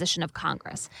composition of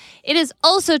Congress. It is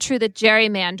also true that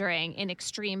gerrymandering in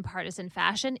extreme partisan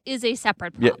fashion is a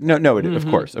separate problem.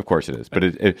 Yeah, of course it is. But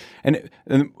and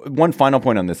one final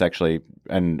point on this, actually,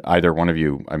 and either one of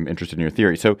you, I'm interested in your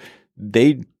theory. So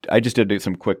I just did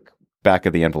some quick back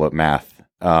of the envelope math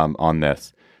on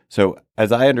this. So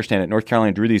as I understand it, North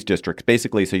Carolina drew these districts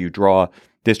basically so you draw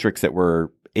districts that were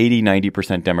 80,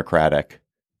 90% Democratic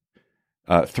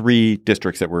 3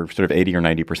 districts that were sort of 80 or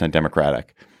 90%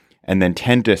 Democratic, and then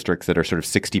 10 districts that are sort of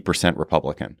 60%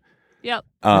 Republican. Yep.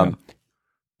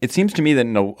 It seems to me that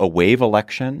in a wave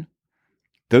election,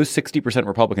 those 60%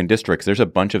 Republican districts, there's a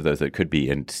bunch of those that could be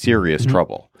in serious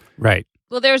trouble. Right.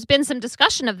 Well, there's been some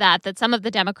discussion of that some of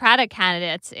the Democratic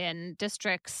candidates in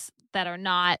districts that are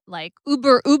not like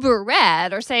uber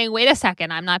red are saying, wait a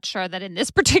second, I'm not sure that in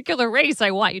this particular race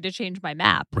I want you to change my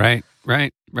map. Right.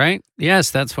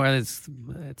 Yes, that's why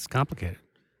it's complicated.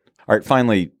 All right,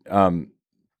 finally,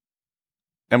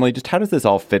 Emily, just how does this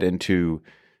all fit into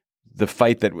the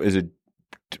fight that is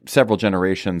several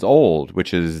generations old,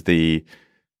 which is the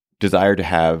desire to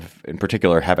have, in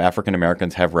particular, have African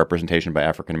Americans have representation by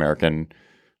African American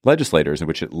legislators, in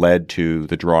which it led to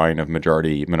the drawing of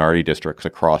minority districts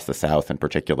across the South in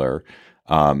particular,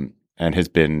 and has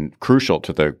been crucial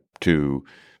to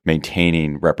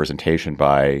maintaining representation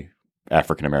by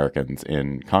African Americans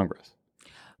in Congress.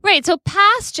 Right. So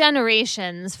past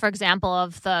generations, for example,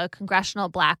 of the Congressional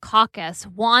Black Caucus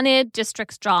wanted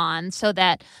districts drawn so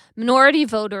that minority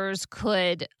voters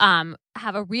could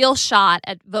have a real shot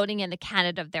at voting in the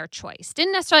candidate of their choice.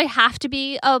 Didn't necessarily have to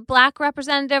be a Black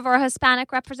representative or a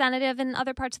Hispanic representative in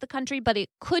other parts of the country, but it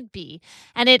could be.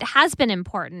 And it has been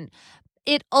important.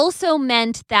 It also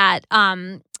meant that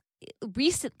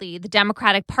recently, the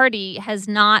Democratic Party has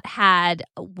not had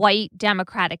white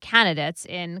Democratic candidates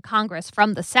in Congress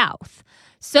from the South.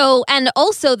 So, and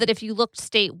also that if you looked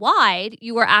statewide,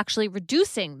 you were actually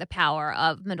reducing the power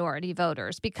of minority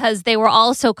voters because they were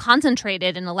also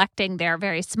concentrated in electing their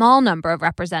very small number of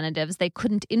representatives. They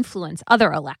couldn't influence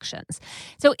other elections.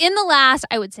 So in the last,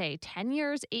 I would say 10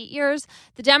 years, 8 years,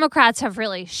 the Democrats have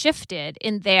really shifted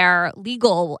in their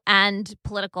legal and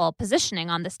political positioning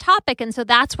on this topic. And so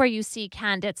that's where you see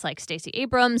candidates like Stacey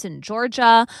Abrams in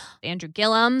Georgia, Andrew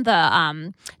Gillum,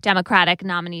 the Democratic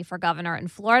nominee for governor in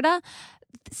Florida,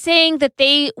 saying that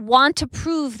they want to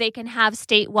prove they can have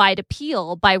statewide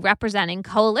appeal by representing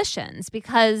coalitions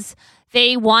because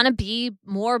they want to be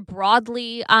more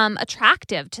broadly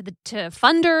attractive to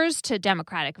funders, to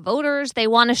Democratic voters. They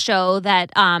want to show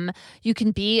that you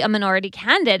can be a minority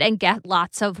candidate and get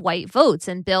lots of white votes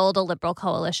and build a liberal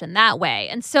coalition that way.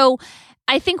 And so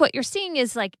I think what you're seeing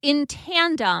is like in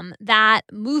tandem that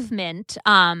movement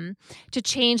to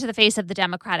change the face of the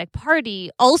Democratic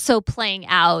Party also playing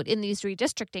out in these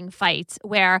redistricting fights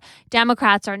where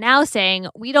Democrats are now saying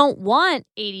we don't want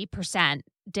 80%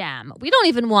 Dem. We don't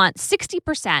even want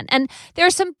 60%. And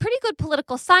there's some pretty good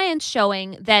political science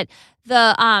showing that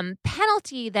the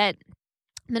penalty that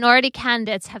minority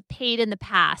candidates have paid in the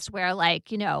past where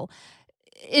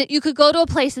you could go to a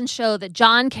place and show that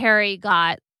John Kerry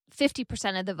got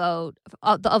 50% of the vote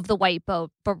of the white vote,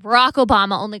 but Barack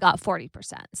Obama only got 40%,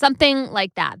 something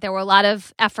like that. There were a lot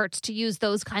of efforts to use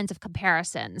those kinds of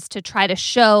comparisons to try to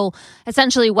show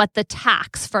essentially what the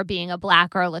tax for being a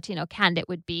Black or a Latino candidate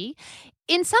would be.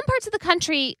 In some parts of the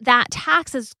country, that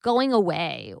tax is going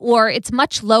away, or it's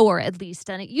much lower, at least,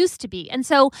 than it used to be. And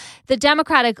so the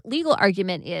Democratic legal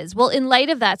argument is, well, in light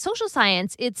of that social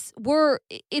science, it's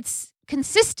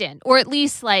consistent, or at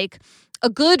least like a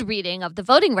good reading of the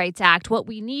Voting Rights Act. What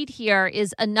we need here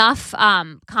is enough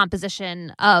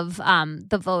composition of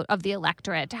the vote of the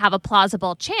electorate to have a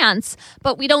plausible chance,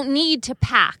 but we don't need to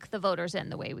pack the voters in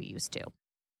the way we used to.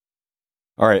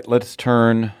 All right, let's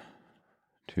turn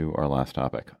to our last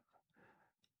topic.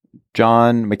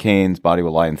 John McCain's body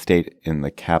will lie in state in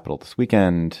the Capitol this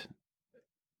weekend.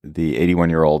 The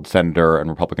 81-year-old senator and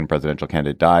Republican presidential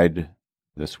candidate died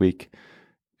this week.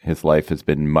 His life has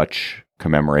been much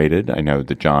commemorated. I know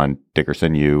that John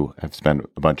Dickerson, you have spent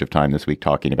a bunch of time this week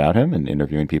talking about him and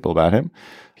interviewing people about him.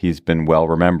 He's been well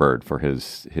remembered for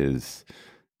his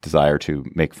desire to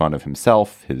make fun of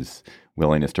himself, his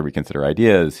willingness to reconsider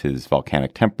ideas, his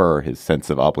volcanic temper, his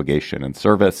sense of obligation and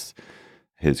service,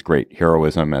 his great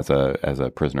heroism as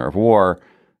a prisoner of war,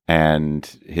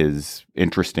 and his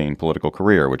interesting political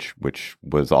career, which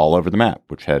was all over the map,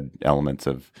 which had elements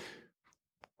of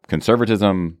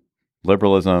conservatism,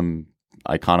 liberalism,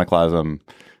 iconoclasm,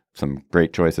 some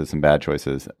great choices, some bad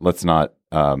choices. Let's not,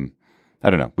 I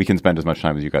don't know. We can spend as much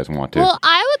time as you guys want to. Well,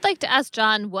 I would like to ask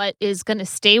John what is going to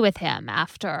stay with him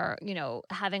after,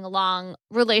 having a long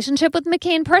relationship with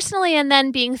McCain personally and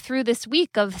then being through this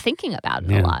week of thinking about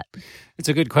it a lot. It's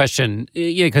a good question.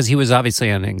 Yeah, because he was obviously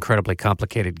an incredibly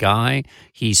complicated guy.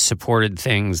 He supported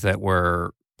things that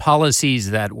were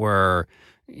policies that were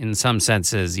in some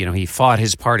senses, he fought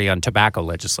his party on tobacco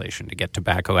legislation to get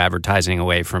tobacco advertising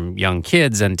away from young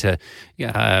kids and to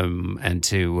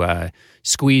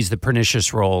squeeze the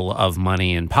pernicious role of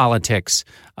money in politics.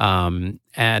 And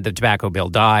the tobacco bill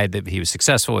died. He was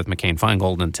successful with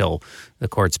McCain-Feingold until the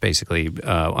courts basically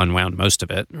unwound most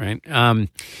of it, right?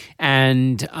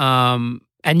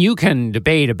 And you can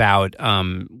debate about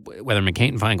whether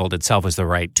McCain-Feingold itself was the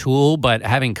right tool, but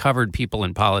having covered people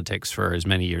in politics for as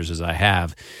many years as I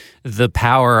have, the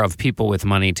power of people with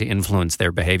money to influence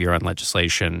their behavior on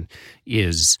legislation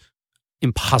is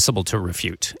impossible to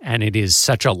refute, and it is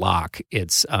such a lock.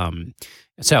 It's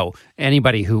so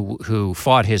anybody who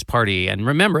fought his party, and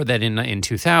remember that in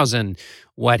 2000,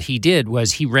 what he did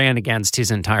was he ran against his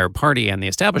entire party and the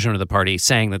establishment of the party,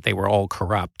 saying that they were all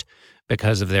corrupt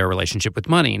because of their relationship with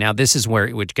money. Now, this is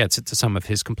which gets into some of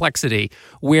his complexity.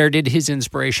 Where did his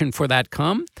inspiration for that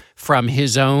come? From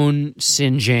his own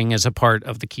singeing as a part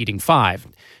of the Keating Five.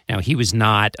 Now, he was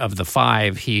not of the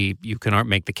five. You can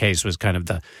make the case, was kind of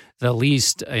the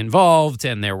least involved,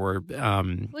 and there were...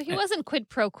 well, he wasn't quid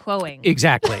pro quoing.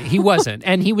 Exactly. He wasn't.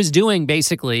 And he was doing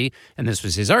basically, and this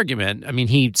was his argument,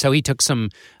 he took some...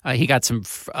 he got some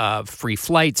free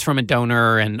flights from a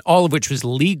donor, and all of which was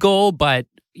legal, but...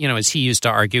 as he used to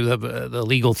argue, the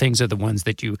legal things are the ones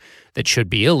that should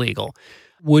be illegal.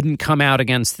 Wouldn't come out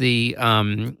against the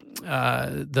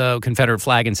Confederate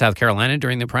flag in South Carolina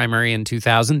during the primary in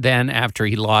 2000. Then, after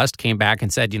he lost, came back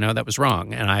and said, that was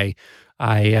wrong. And I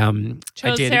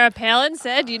Sarah Palin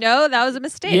said, that was a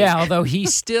mistake. Yeah, although he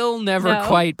still never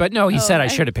quite. But no, he said I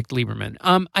should have picked Lieberman.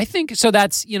 I think so.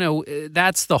 That's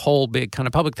that's the whole big kind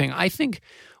of public thing. I think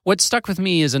what stuck with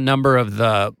me is a number of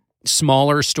the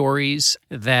smaller stories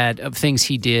of things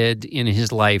he did in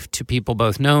his life to people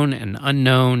both known and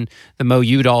unknown. The Mo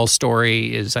Udall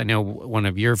story is, I know, one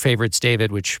of your favorites,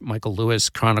 David, which Michael Lewis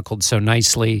chronicled so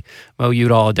nicely. Mo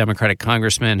Udall, a Democratic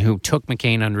congressman who took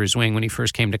McCain under his wing when he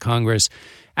first came to Congress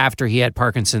after he had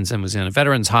Parkinson's and was in a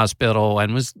veterans hospital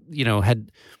and was,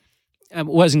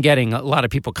 wasn't getting a lot of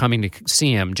people coming to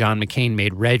see him. John McCain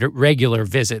made regular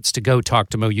visits to go talk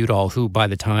to Mo Udall, who by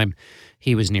the time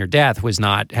he was near death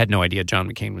had no idea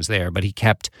John McCain was there, but he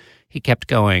kept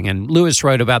going. And Lewis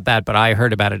wrote about that, but I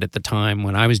heard about it at the time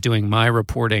when I was doing my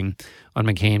reporting on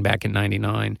McCain back in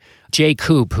 '99. Jay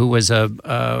Coop, who was in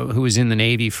the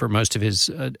Navy for most of his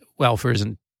years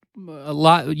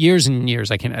and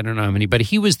years, I don't know how many, but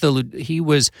he was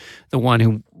the one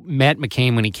who met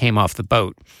McCain when he came off the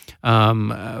boat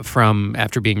from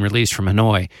after being released from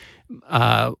Hanoi.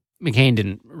 McCain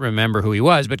didn't remember who he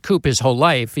was, but Coop, his whole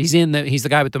life, he's the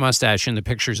guy with the mustache in the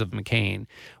pictures of McCain.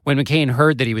 When McCain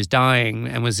heard that he was dying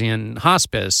and was in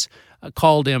hospice,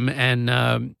 called him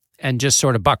and just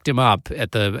sort of bucked him up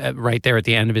right there at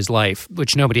the end of his life,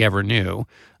 which nobody ever knew.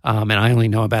 And I only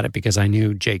know about it because I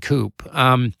knew Jay Coop.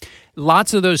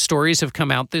 Lots of those stories have come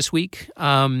out this week,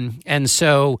 and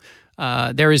so.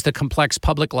 There is the complex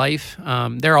public life.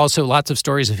 There are also lots of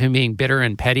stories of him being bitter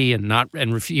and petty and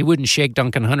he wouldn't shake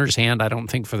Duncan Hunter's hand, I don't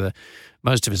think, for the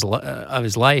most of his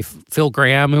life. Phil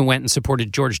Gramm, who went and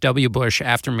supported George W. Bush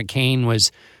after McCain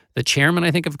was the chairman,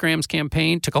 I think, of Graham's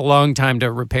campaign, took a long time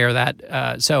to repair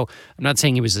that. So I'm not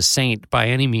saying he was a saint by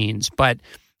any means, but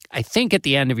I think at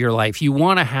the end of your life, you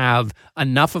want to have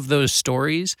enough of those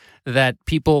stories that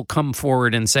people come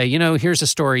forward and say, here's a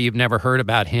story you've never heard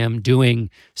about him doing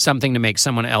something to make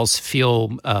someone else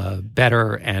feel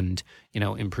better and,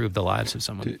 improve the lives of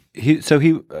someone.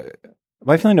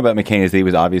 My feeling about McCain is that he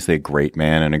was obviously a great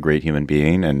man and a great human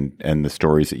being. And the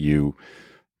stories that you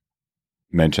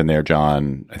mentioned there,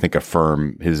 John, I think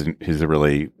affirm his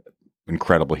really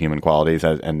incredible human qualities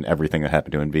and everything that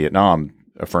happened to him in Vietnam.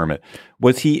 Affirm it.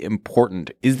 Was he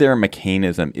important? Is there a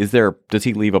McCainism? Does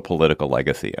he leave a political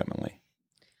legacy, Emily?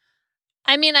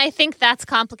 I think that's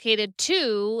complicated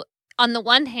too. On the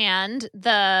one hand,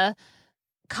 the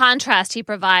contrast he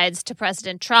provides to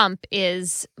President Trump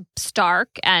is stark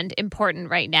and important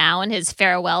right now. And his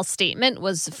farewell statement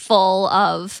was full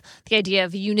of the idea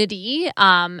of unity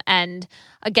and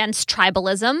against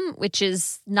tribalism, which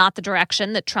is not the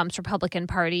direction that Trump's Republican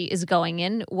Party is going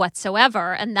in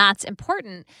whatsoever. And that's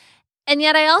important. And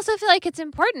yet I also feel like it's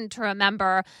important to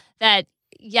remember that,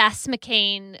 yes,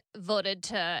 McCain voted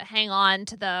to hang on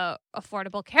to the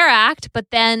Affordable Care Act,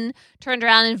 but then turned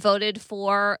around and voted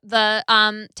for the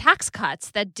tax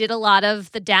cuts that did a lot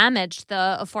of the damage to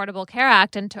the Affordable Care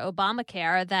Act and to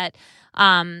Obamacare that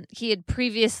he had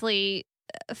previously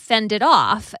fended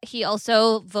off, he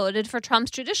also voted for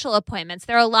Trump's judicial appointments.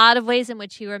 There are a lot of ways in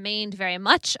which he remained very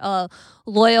much a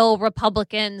loyal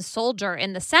Republican soldier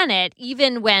in the Senate,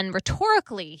 even when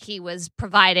rhetorically he was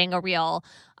providing a real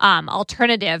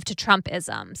alternative to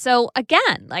Trumpism. So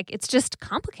again, it's just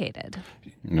complicated.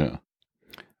 Yeah.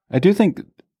 I do think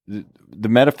the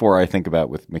metaphor I think about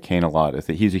with McCain a lot is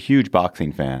that he's a huge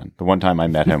boxing fan. The one time I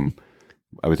met him,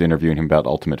 I was interviewing him about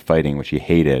Ultimate Fighting, which he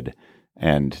hated,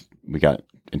 and we got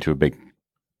into a big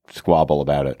squabble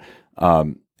about it.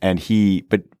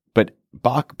 But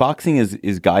boxing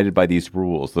is guided by these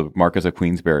rules, the Marquess of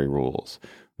Queensberry rules,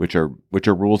 which are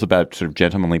rules about sort of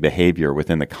gentlemanly behavior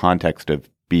within the context of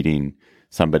beating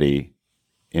somebody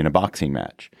in a boxing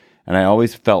match. And I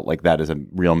always felt like that is a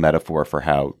real metaphor for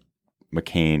how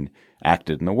McCain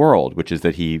acted in the world, which is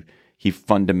that he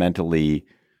fundamentally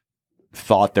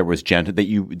thought there was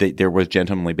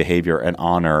gentlemanly behavior and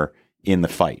honor in the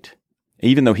fight,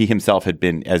 even though he himself had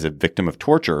been, as a victim of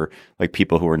torture, like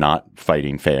people who were not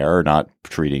fighting fair or not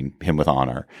treating him with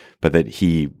honor, but that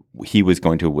he was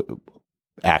going to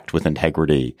act with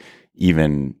integrity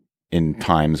even in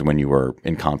times when you were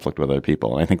in conflict with other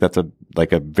people. And I think that's a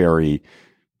very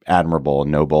admirable,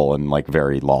 noble, and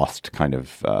very lost kind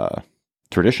of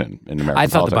tradition in American I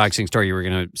thought politics. the boxing story you were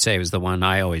going to say was the one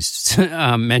I always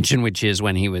mention, which is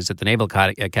when he was at the Naval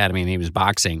Academy and he was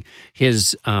boxing.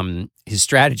 His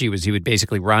strategy was he would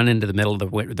basically run into the middle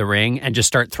of the ring and just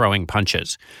start throwing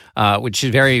punches, which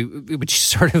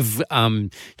sort of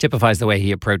typifies the way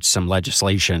he approached some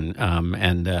legislation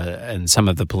and some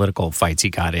of the political fights he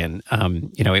got in.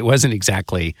 It wasn't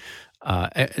exactly.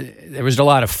 There was a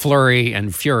lot of flurry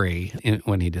and fury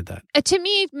when he did that. To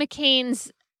me, McCain's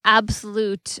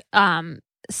absolute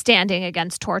standing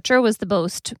against torture was the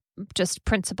most just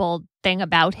principled thing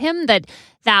about him,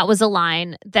 that was a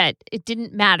line that it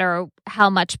didn't matter how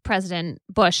much President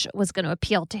Bush was going to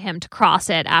appeal to him to cross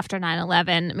it after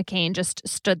 9/11. McCain just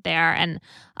stood there and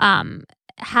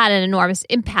had an enormous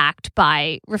impact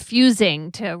by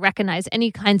refusing to recognize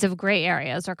any kinds of gray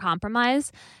areas or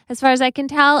compromise, as far as I can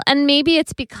tell. And maybe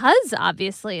it's because,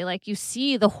 obviously, you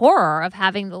see the horror of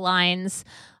having the lines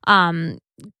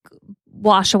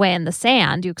wash away in the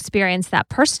sand. You experience that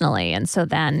personally. And so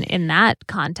then in that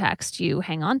context, you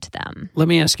hang on to them. Let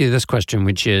me ask you this question,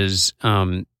 which is,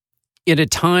 at a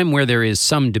time where there is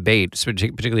some debate,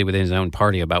 particularly within his own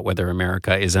party, about whether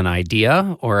America is an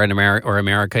idea or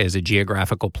America is a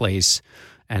geographical place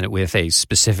and with a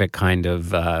specific kind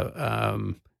of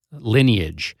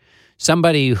lineage,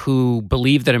 somebody who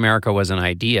believed that America was an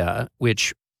idea,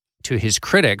 which to his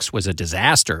critics was a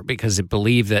disaster because it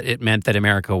believed that it meant that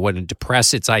America wouldn't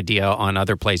depress its idea on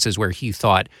other places where he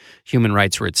thought human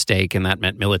rights were at stake, and that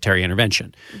meant military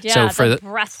intervention. Yeah, so for the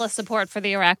breathless support for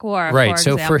the Iraq War, right. For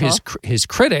so example. for his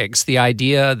critics, the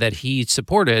idea that he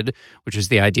supported, which is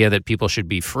the idea that people should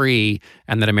be free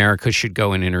and that America should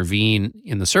go and intervene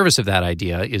in the service of that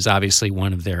idea, is obviously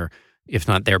one of their, if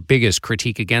not their biggest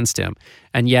critique against him.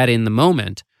 And yet in the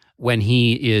moment, when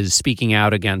he is speaking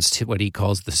out against what he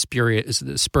calls the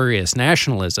spurious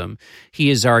nationalism,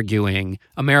 he is arguing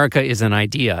America is an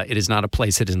idea. It is not a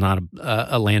place. It is not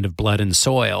a land of blood and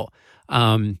soil.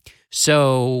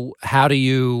 So how do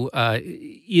you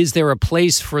is there a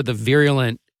place for the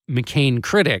virulent McCain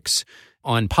critics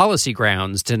on policy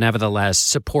grounds to nevertheless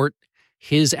support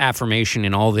his affirmation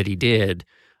in all that he did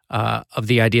of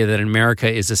the idea that America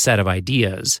is a set of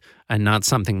ideas and not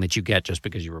something that you get just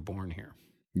because you were born here?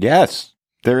 Yes,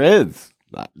 there is.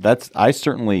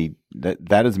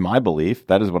 That is my belief.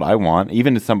 That is what I want.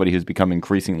 Even as somebody who's become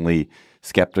increasingly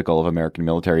skeptical of American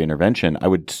military intervention, I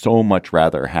would so much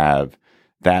rather have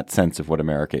that sense of what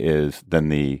America is than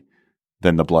the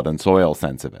blood and soil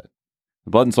sense of it.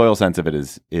 The blood and soil sense of it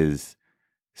is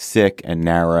sick and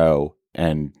narrow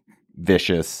and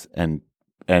vicious and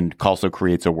also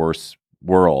creates a worse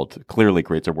world. Clearly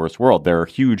creates a worse world. There are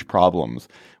huge problems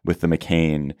with the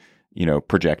McCain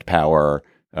project power,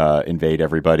 invade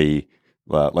everybody,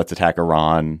 let's attack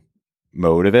Iran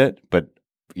mode of it. But,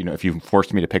 if you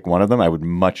forced me to pick one of them, I would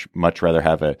much, much rather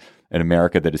have an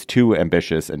America that is too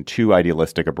ambitious and too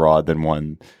idealistic abroad than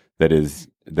one that is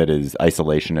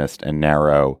isolationist and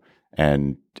narrow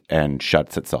and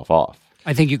shuts itself off.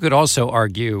 I think you could also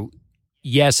argue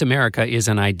yes, America is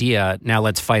an idea. Now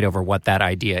let's fight over what that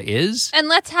idea is. And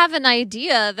let's have an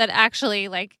idea that actually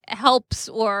helps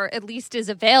or at least is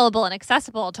available and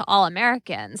accessible to all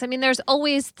Americans. I mean, there's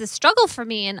always the struggle for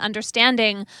me in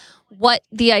understanding what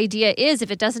the idea is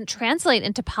if it doesn't translate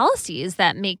into policies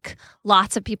that make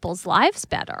lots of people's lives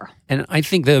better. And I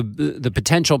think the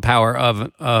potential power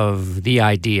of the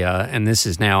idea, and this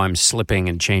is now I'm slipping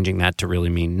and changing that to really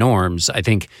mean norms. I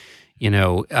think,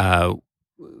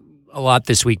 a lot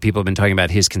this week, people have been talking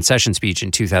about his concession speech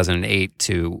in 2008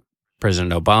 to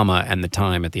President Obama and the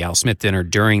time at the Al Smith dinner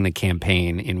during the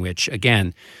campaign, in which,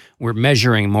 again, we're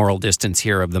measuring moral distance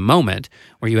here of the moment,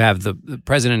 where you have the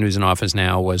president who's in office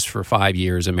now was for 5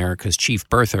 years America's chief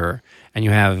birther, and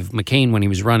you have McCain when he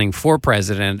was running for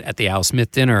president at the Al Smith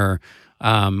dinner,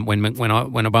 when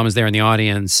Obama's there in the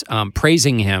audience,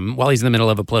 praising him while he's in the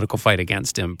middle of a political fight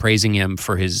against him, praising him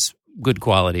for his good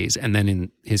qualities, and then in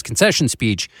his concession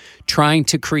speech trying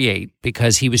to create,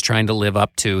 because he was trying to live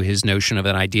up to his notion of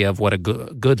an idea of what a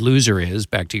good loser is,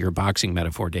 back to your boxing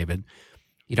metaphor, David,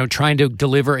 trying to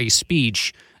deliver a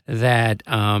speech that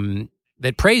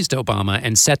that praised Obama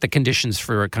and set the conditions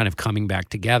for a kind of coming back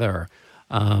together.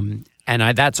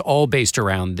 That's all based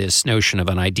around this notion of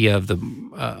an idea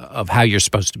of how you're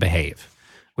supposed to behave,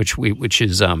 which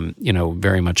is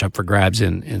very much up for grabs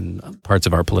in parts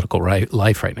of our political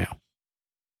life right now.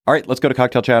 All right, let's go to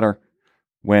cocktail chatter.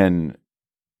 When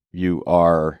you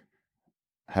are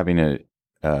having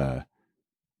a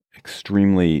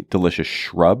extremely delicious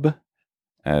shrub,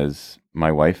 as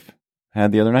my wife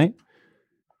had the other night.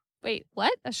 Wait,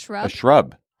 what? A shrub? A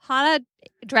shrub. Hannah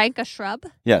drank a shrub?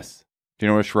 Yes. Do you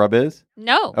know what a shrub is?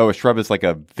 No. Oh, a shrub is like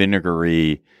a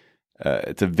vinegary.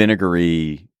 It's a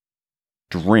vinegary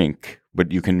drink,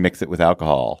 but you can mix it with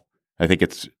alcohol. I think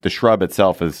it's the shrub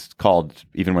itself is called,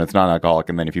 even when it's non-alcoholic,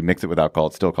 and then if you mix it with alcohol,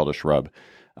 it's still called a shrub.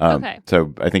 Okay.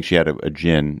 So I think she had a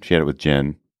gin. She had it with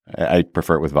gin. I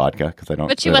prefer it with vodka because I don't.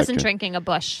 But she wasn't drinking a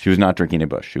Busch. She was not drinking a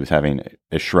Busch. She was having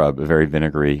a shrub, a very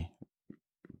vinegary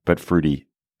but fruity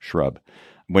shrub.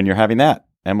 When you're having that,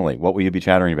 Emily, what will you be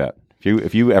chattering about?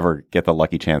 If you ever get the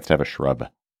lucky chance to have a shrub.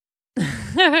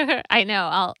 I know.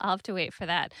 I'll have to wait for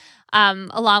that.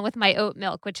 Along with my oat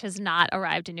milk, which has not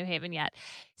arrived in New Haven yet.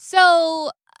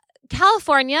 So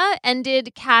California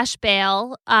ended cash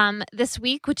bail this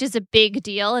week, which is a big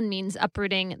deal and means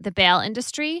uprooting the bail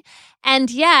industry. And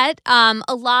yet,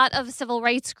 a lot of civil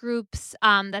rights groups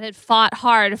that had fought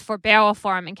hard for bail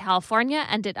reform in California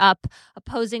ended up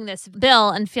opposing this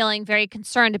bill and feeling very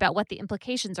concerned about what the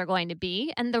implications are going to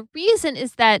be. And the reason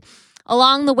is that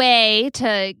along the way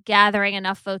to gathering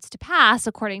enough votes to pass,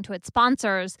 according to its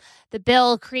sponsors, the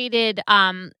bill created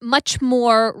much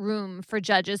more room for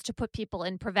judges to put people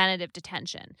in preventative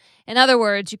detention. In other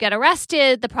words, you get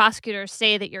arrested, the prosecutors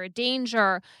say that you're a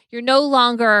danger, you're no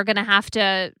longer going to have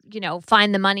to,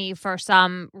 find the money for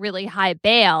some really high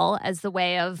bail as the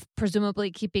way of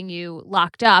presumably keeping you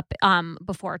locked up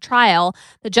before trial.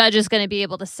 The judge is going to be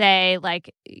able to say,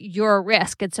 you're a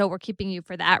risk, and so we're keeping you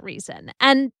for that reason.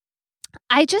 And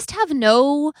I just have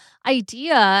no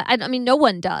idea, I mean, no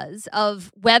one does, of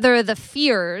whether the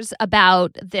fears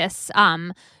about this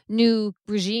new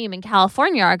regime in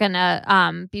California are going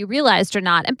to be realized or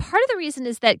not. And part of the reason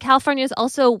is that California is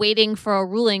also waiting for a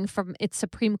ruling from its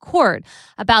Supreme Court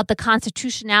about the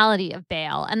constitutionality of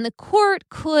bail. And the court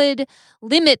could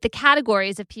limit the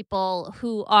categories of people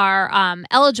who are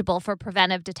eligible for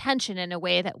preventive detention in a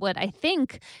way that would, I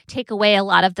think, take away a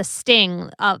lot of the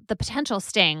sting, of the potential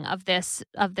sting of this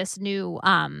new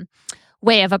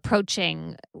way of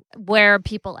approaching where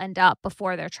people end up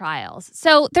before their trials.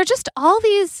 So there are just all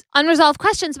these unresolved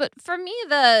questions. But for me,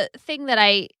 the thing that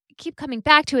I keep coming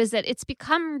back to is that it's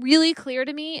become really clear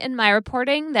to me in my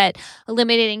reporting that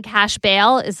eliminating cash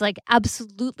bail is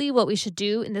absolutely what we should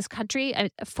do in this country.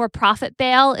 For-profit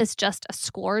bail is just a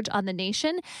scourge on the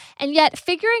nation. And yet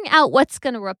figuring out what's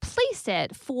going to replace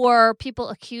it for people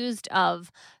accused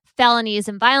of felonies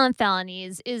and violent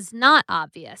felonies is not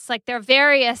obvious. There are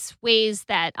various ways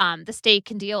that the state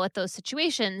can deal with those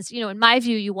situations. In my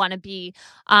view, you want to be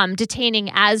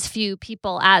detaining as few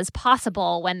people as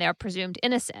possible when they're presumed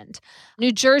innocent.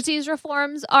 New Jersey's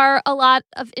reforms are a lot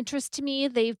of interest to me.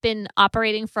 They've been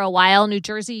operating for a while. New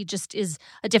Jersey just is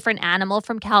a different animal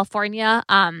from California.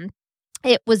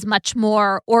 It was much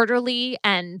more orderly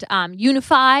and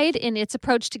unified in its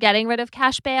approach to getting rid of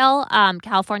cash bail.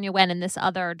 California went in this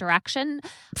other direction.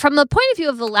 From the point of view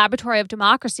of the laboratory of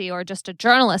democracy or just a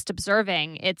journalist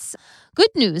observing, it's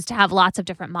good news to have lots of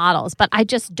different models, but I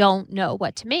just don't know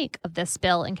what to make of this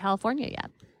bill in California yet.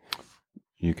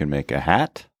 You can make a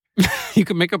hat. You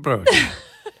can make a brooch.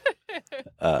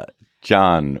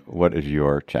 John, what is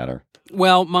your chatter?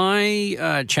 Well,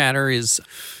 my chatter is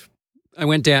I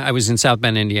was in South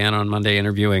Bend, Indiana on Monday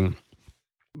interviewing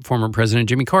former President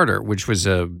Jimmy Carter, which was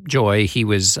a joy. He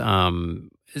was,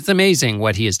 it's amazing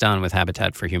what he has done with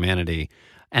Habitat for Humanity.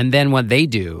 And then what they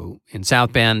do in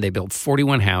South Bend, they built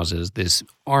 41 houses. This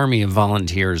army of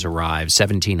volunteers arrives,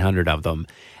 1,700 of them.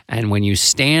 And when you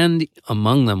stand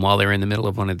among them while they're in the middle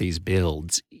of one of these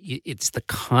builds, it's the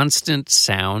constant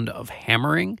sound of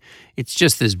hammering. It's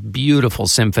just this beautiful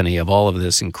symphony of all of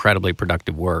this incredibly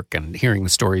productive work, and hearing the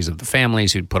stories of the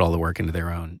families who'd put all the work into their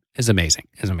own is amazing.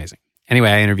 Is amazing. Anyway,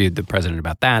 I interviewed the president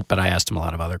about that, but I asked him a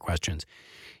lot of other questions,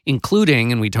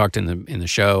 including, and we talked in the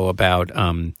show about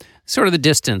sort of the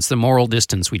distance, the moral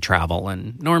distance we travel,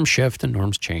 and norms shift and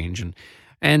norms change,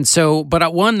 and so.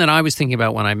 But one that I was thinking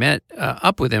about when I met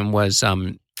up with him was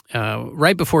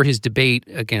right before his debate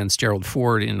against Gerald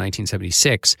Ford in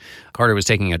 1976. Carter was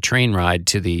taking a train ride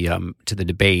to the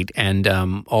debate, and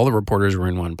all the reporters were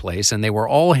in one place, and they were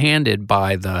all handed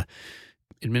by the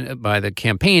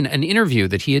campaign an interview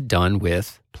that he had done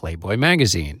with Playboy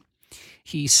magazine.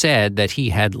 He said that he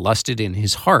had lusted in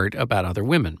his heart about other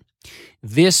women.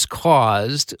 This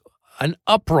caused an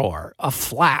uproar, a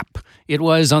flap. It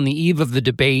was on the eve of the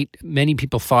debate. Many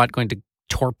people thought going to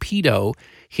torpedo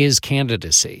his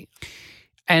candidacy.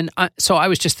 And so I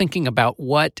was just thinking about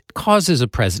what causes a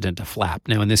president to flap.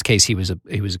 Now, in this case, he was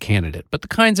a candidate, but the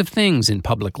kinds of things in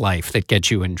public life that get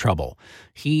you in trouble.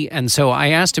 So I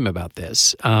asked him about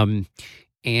this, and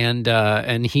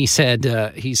he said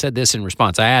this in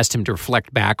response. I asked him to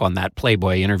reflect back on that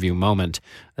Playboy interview moment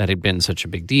that had been such a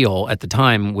big deal at the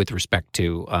time with respect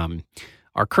to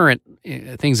our current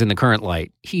things in the current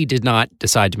light. He did not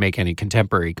decide to make any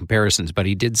contemporary comparisons, but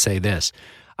he did say this.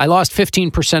 I lost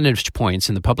 15 percentage points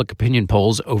in the public opinion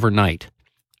polls overnight.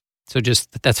 So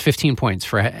that's 15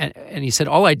 points and he said,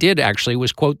 all I did actually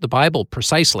was quote the Bible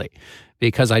precisely,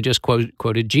 because I just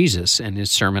quoted Jesus and his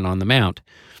Sermon on the Mount.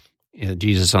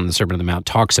 Jesus on the Sermon on the Mount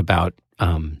talks about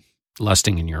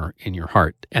lusting in your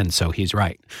heart. And so he's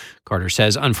right. Carter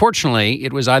says, unfortunately,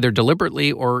 it was either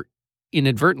deliberately or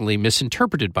inadvertently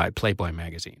misinterpreted by Playboy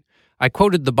magazine. I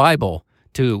quoted the Bible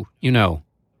to,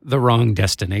 the wrong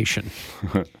destination.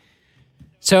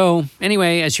 So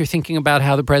anyway, as you're thinking about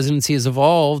how the presidency has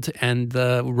evolved and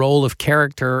the role of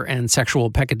character and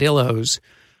sexual peccadillos,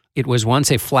 it was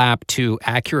once a flap to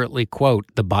accurately quote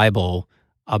the Bible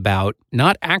about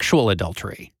not actual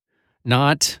adultery,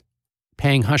 not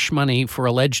paying hush money for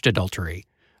alleged adultery,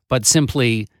 but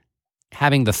simply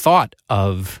having the thought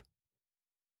of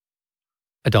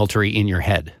adultery in your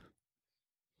head.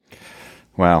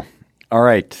 Wow. All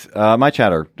right. My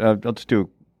chatter. I'll just do.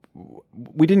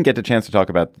 We didn't get the chance to talk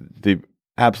about the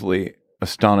absolutely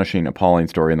astonishing, appalling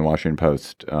story in the Washington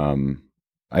Post.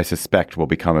 I suspect will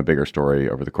become a bigger story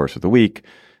over the course of the week.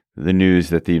 The news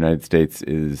that the United States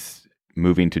is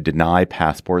moving to deny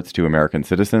passports to American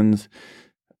citizens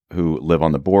who live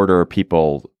on the border,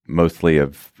 people mostly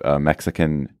of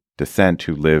Mexican descent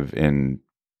who live in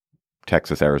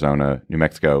Texas, Arizona, New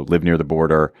Mexico, live near the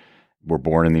border, were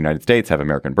born in the United States, have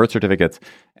American birth certificates,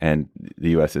 and the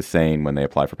U.S. is saying when they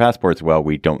apply for passports, well,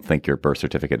 we don't think your birth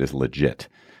certificate is legit.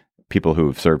 People who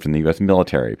have served in the U.S.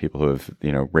 military, people who have,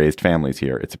 raised families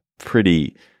here. It's a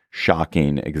pretty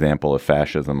shocking example of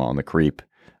fascism on the creep.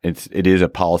 It is a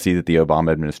policy that the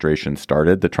Obama administration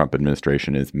started. The Trump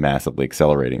administration is massively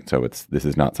accelerating. So this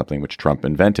is not something which Trump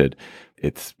invented.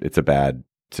 It's a bad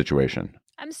situation.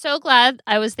 I'm so glad.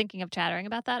 I was thinking of chattering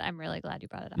about that. I'm really glad you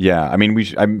brought it up. Yeah, I mean,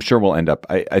 I'm sure we'll end up.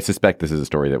 I suspect this is a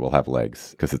story that will have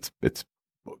legs because it's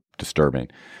disturbing.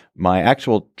 My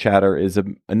actual chatter is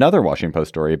another Washington Post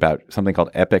story about something called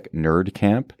Epic Nerd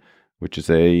Camp, which is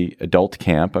a adult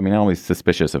camp. I mean, I'm always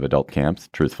suspicious of adult camps.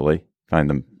 Truthfully, find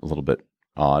them a little bit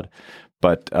odd.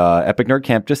 But Epic Nerd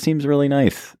Camp just seems really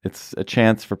nice. It's a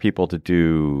chance for people to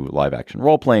do live action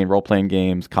role playing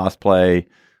games, cosplay,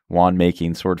 wand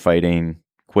making, sword fighting,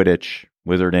 Quidditch,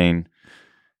 wizarding,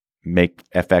 make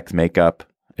FX makeup.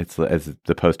 It's, as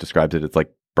the Post describes it, it's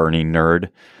like Burning Nerd.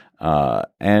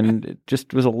 And it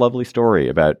just was a lovely story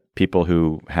about people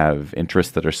who have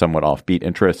interests that are somewhat offbeat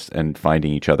interests and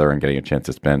finding each other and getting a chance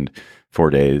to spend 4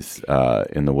 days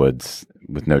in the woods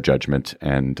with no judgment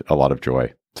and a lot of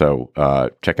joy. So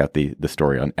check out the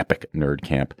story on Epic Nerd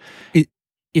Camp.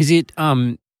 Is it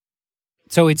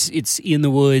so it's in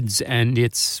the woods and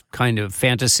it's kind of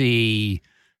fantasy,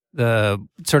 the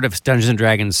sort of Dungeons and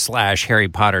Dragons / Harry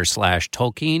Potter /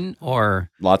 Tolkien, or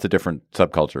lots of different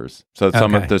subcultures. So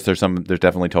there's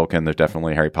definitely Tolkien, there's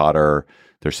definitely Harry Potter,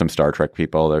 there's some Star Trek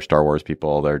people, there's Star Wars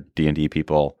people, there's D&D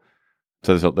people.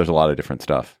 So there's a lot of different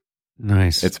stuff.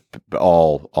 Nice. It's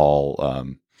all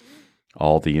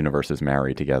the universes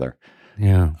marry together.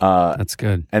 Yeah, that's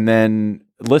good. And then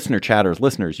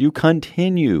listeners, you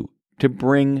continue to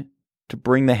bring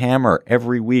the hammer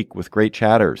every week with great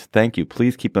chatters. Thank you.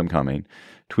 Please keep them coming.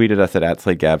 Tweet at us at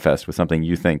 @SlateGabFest with something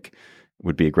you think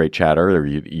would be a great chatter, or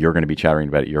you're going to be chattering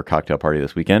about at your cocktail party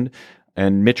this weekend.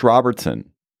 And Mitch Robertson,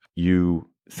 you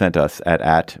sent us at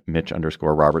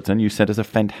Mitch_Robertson. You sent us a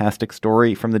fantastic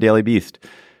story from the Daily Beast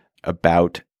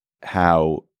about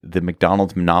how the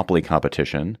McDonald's Monopoly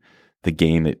competition, the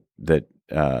game that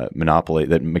Monopoly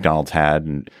that McDonald's had,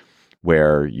 and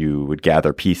where you would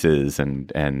gather pieces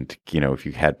and if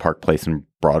you had Park Place and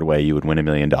Broadway, you would win $1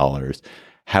 million.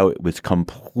 How it was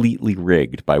completely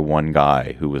rigged by one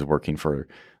guy who was working for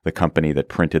the company that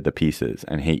printed the pieces,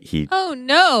 and he Oh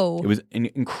no! It was an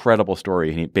incredible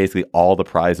story, and basically all the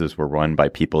prizes were won by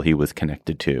people he was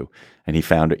connected to, and he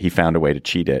found a way to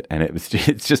cheat it, and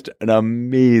it's just an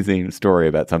amazing story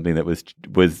about something that was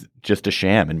just a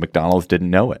sham, and McDonald's didn't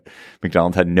know it.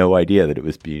 McDonald's had no idea that it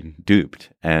was being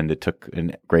duped, and it took a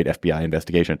great FBI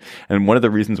investigation. And one of the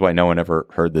reasons why no one ever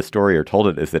heard this story or told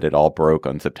it is that it all broke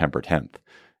on September 10th,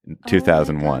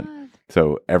 2001.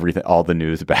 So all the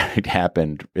news about it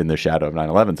happened in the shadow of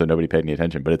 9/11, so nobody paid any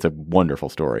attention. But it's a wonderful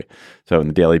story. So in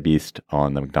the Daily Beast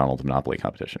on the McDonald's Monopoly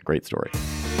competition. Great story.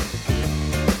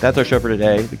 That's our show for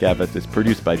today. The Gabfest is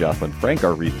produced by Jocelyn Frank.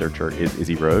 Our researcher is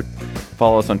Izzy Rode.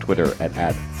 Follow us on Twitter at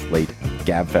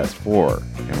 @SlateGabFest for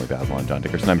Emily Basil and John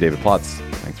Dickerson. I'm David Plotz.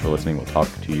 Thanks for listening. We'll talk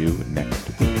to you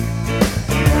next week.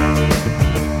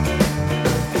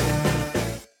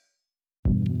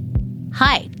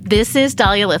 Hi, this is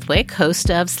Dahlia Lithwick, host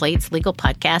of Slate's legal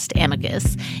podcast,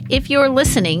 Amicus. If you're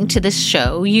listening to this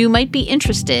show, you might be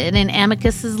interested in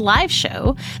Amicus's live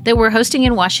show that we're hosting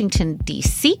in Washington,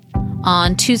 D.C.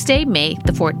 on Tuesday, May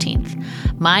the 14th.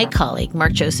 My colleague,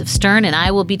 Mark Joseph Stern, and I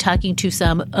will be talking to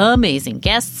some amazing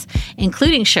guests,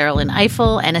 including Sherrilyn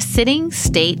Ifill and a sitting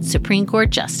state Supreme Court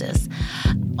justice,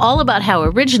 all about how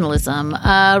originalism,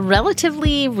 a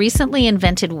relatively recently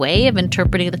invented way of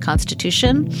interpreting the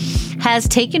Constitution, has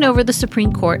taken over the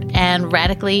Supreme Court and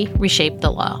radically reshaped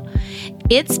the law.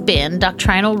 It's been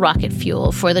doctrinal rocket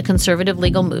fuel for the conservative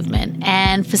legal movement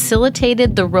and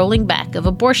facilitated the rolling back of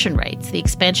abortion rights, the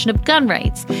expansion of gun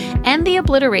rights, and the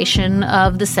obliteration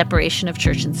of the separation of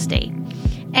church and state.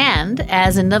 And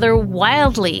as another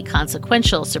wildly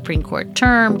consequential Supreme Court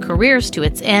term careers to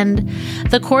its end,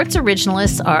 the court's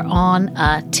originalists are on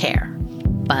a tear.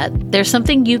 But there's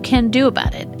something you can do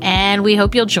about it, and we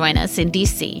hope you'll join us in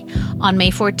D.C. on May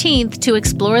 14th to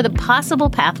explore the possible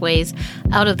pathways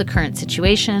out of the current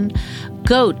situation.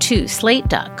 Go to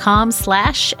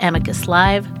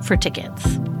slate.com/amicuslive for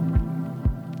tickets.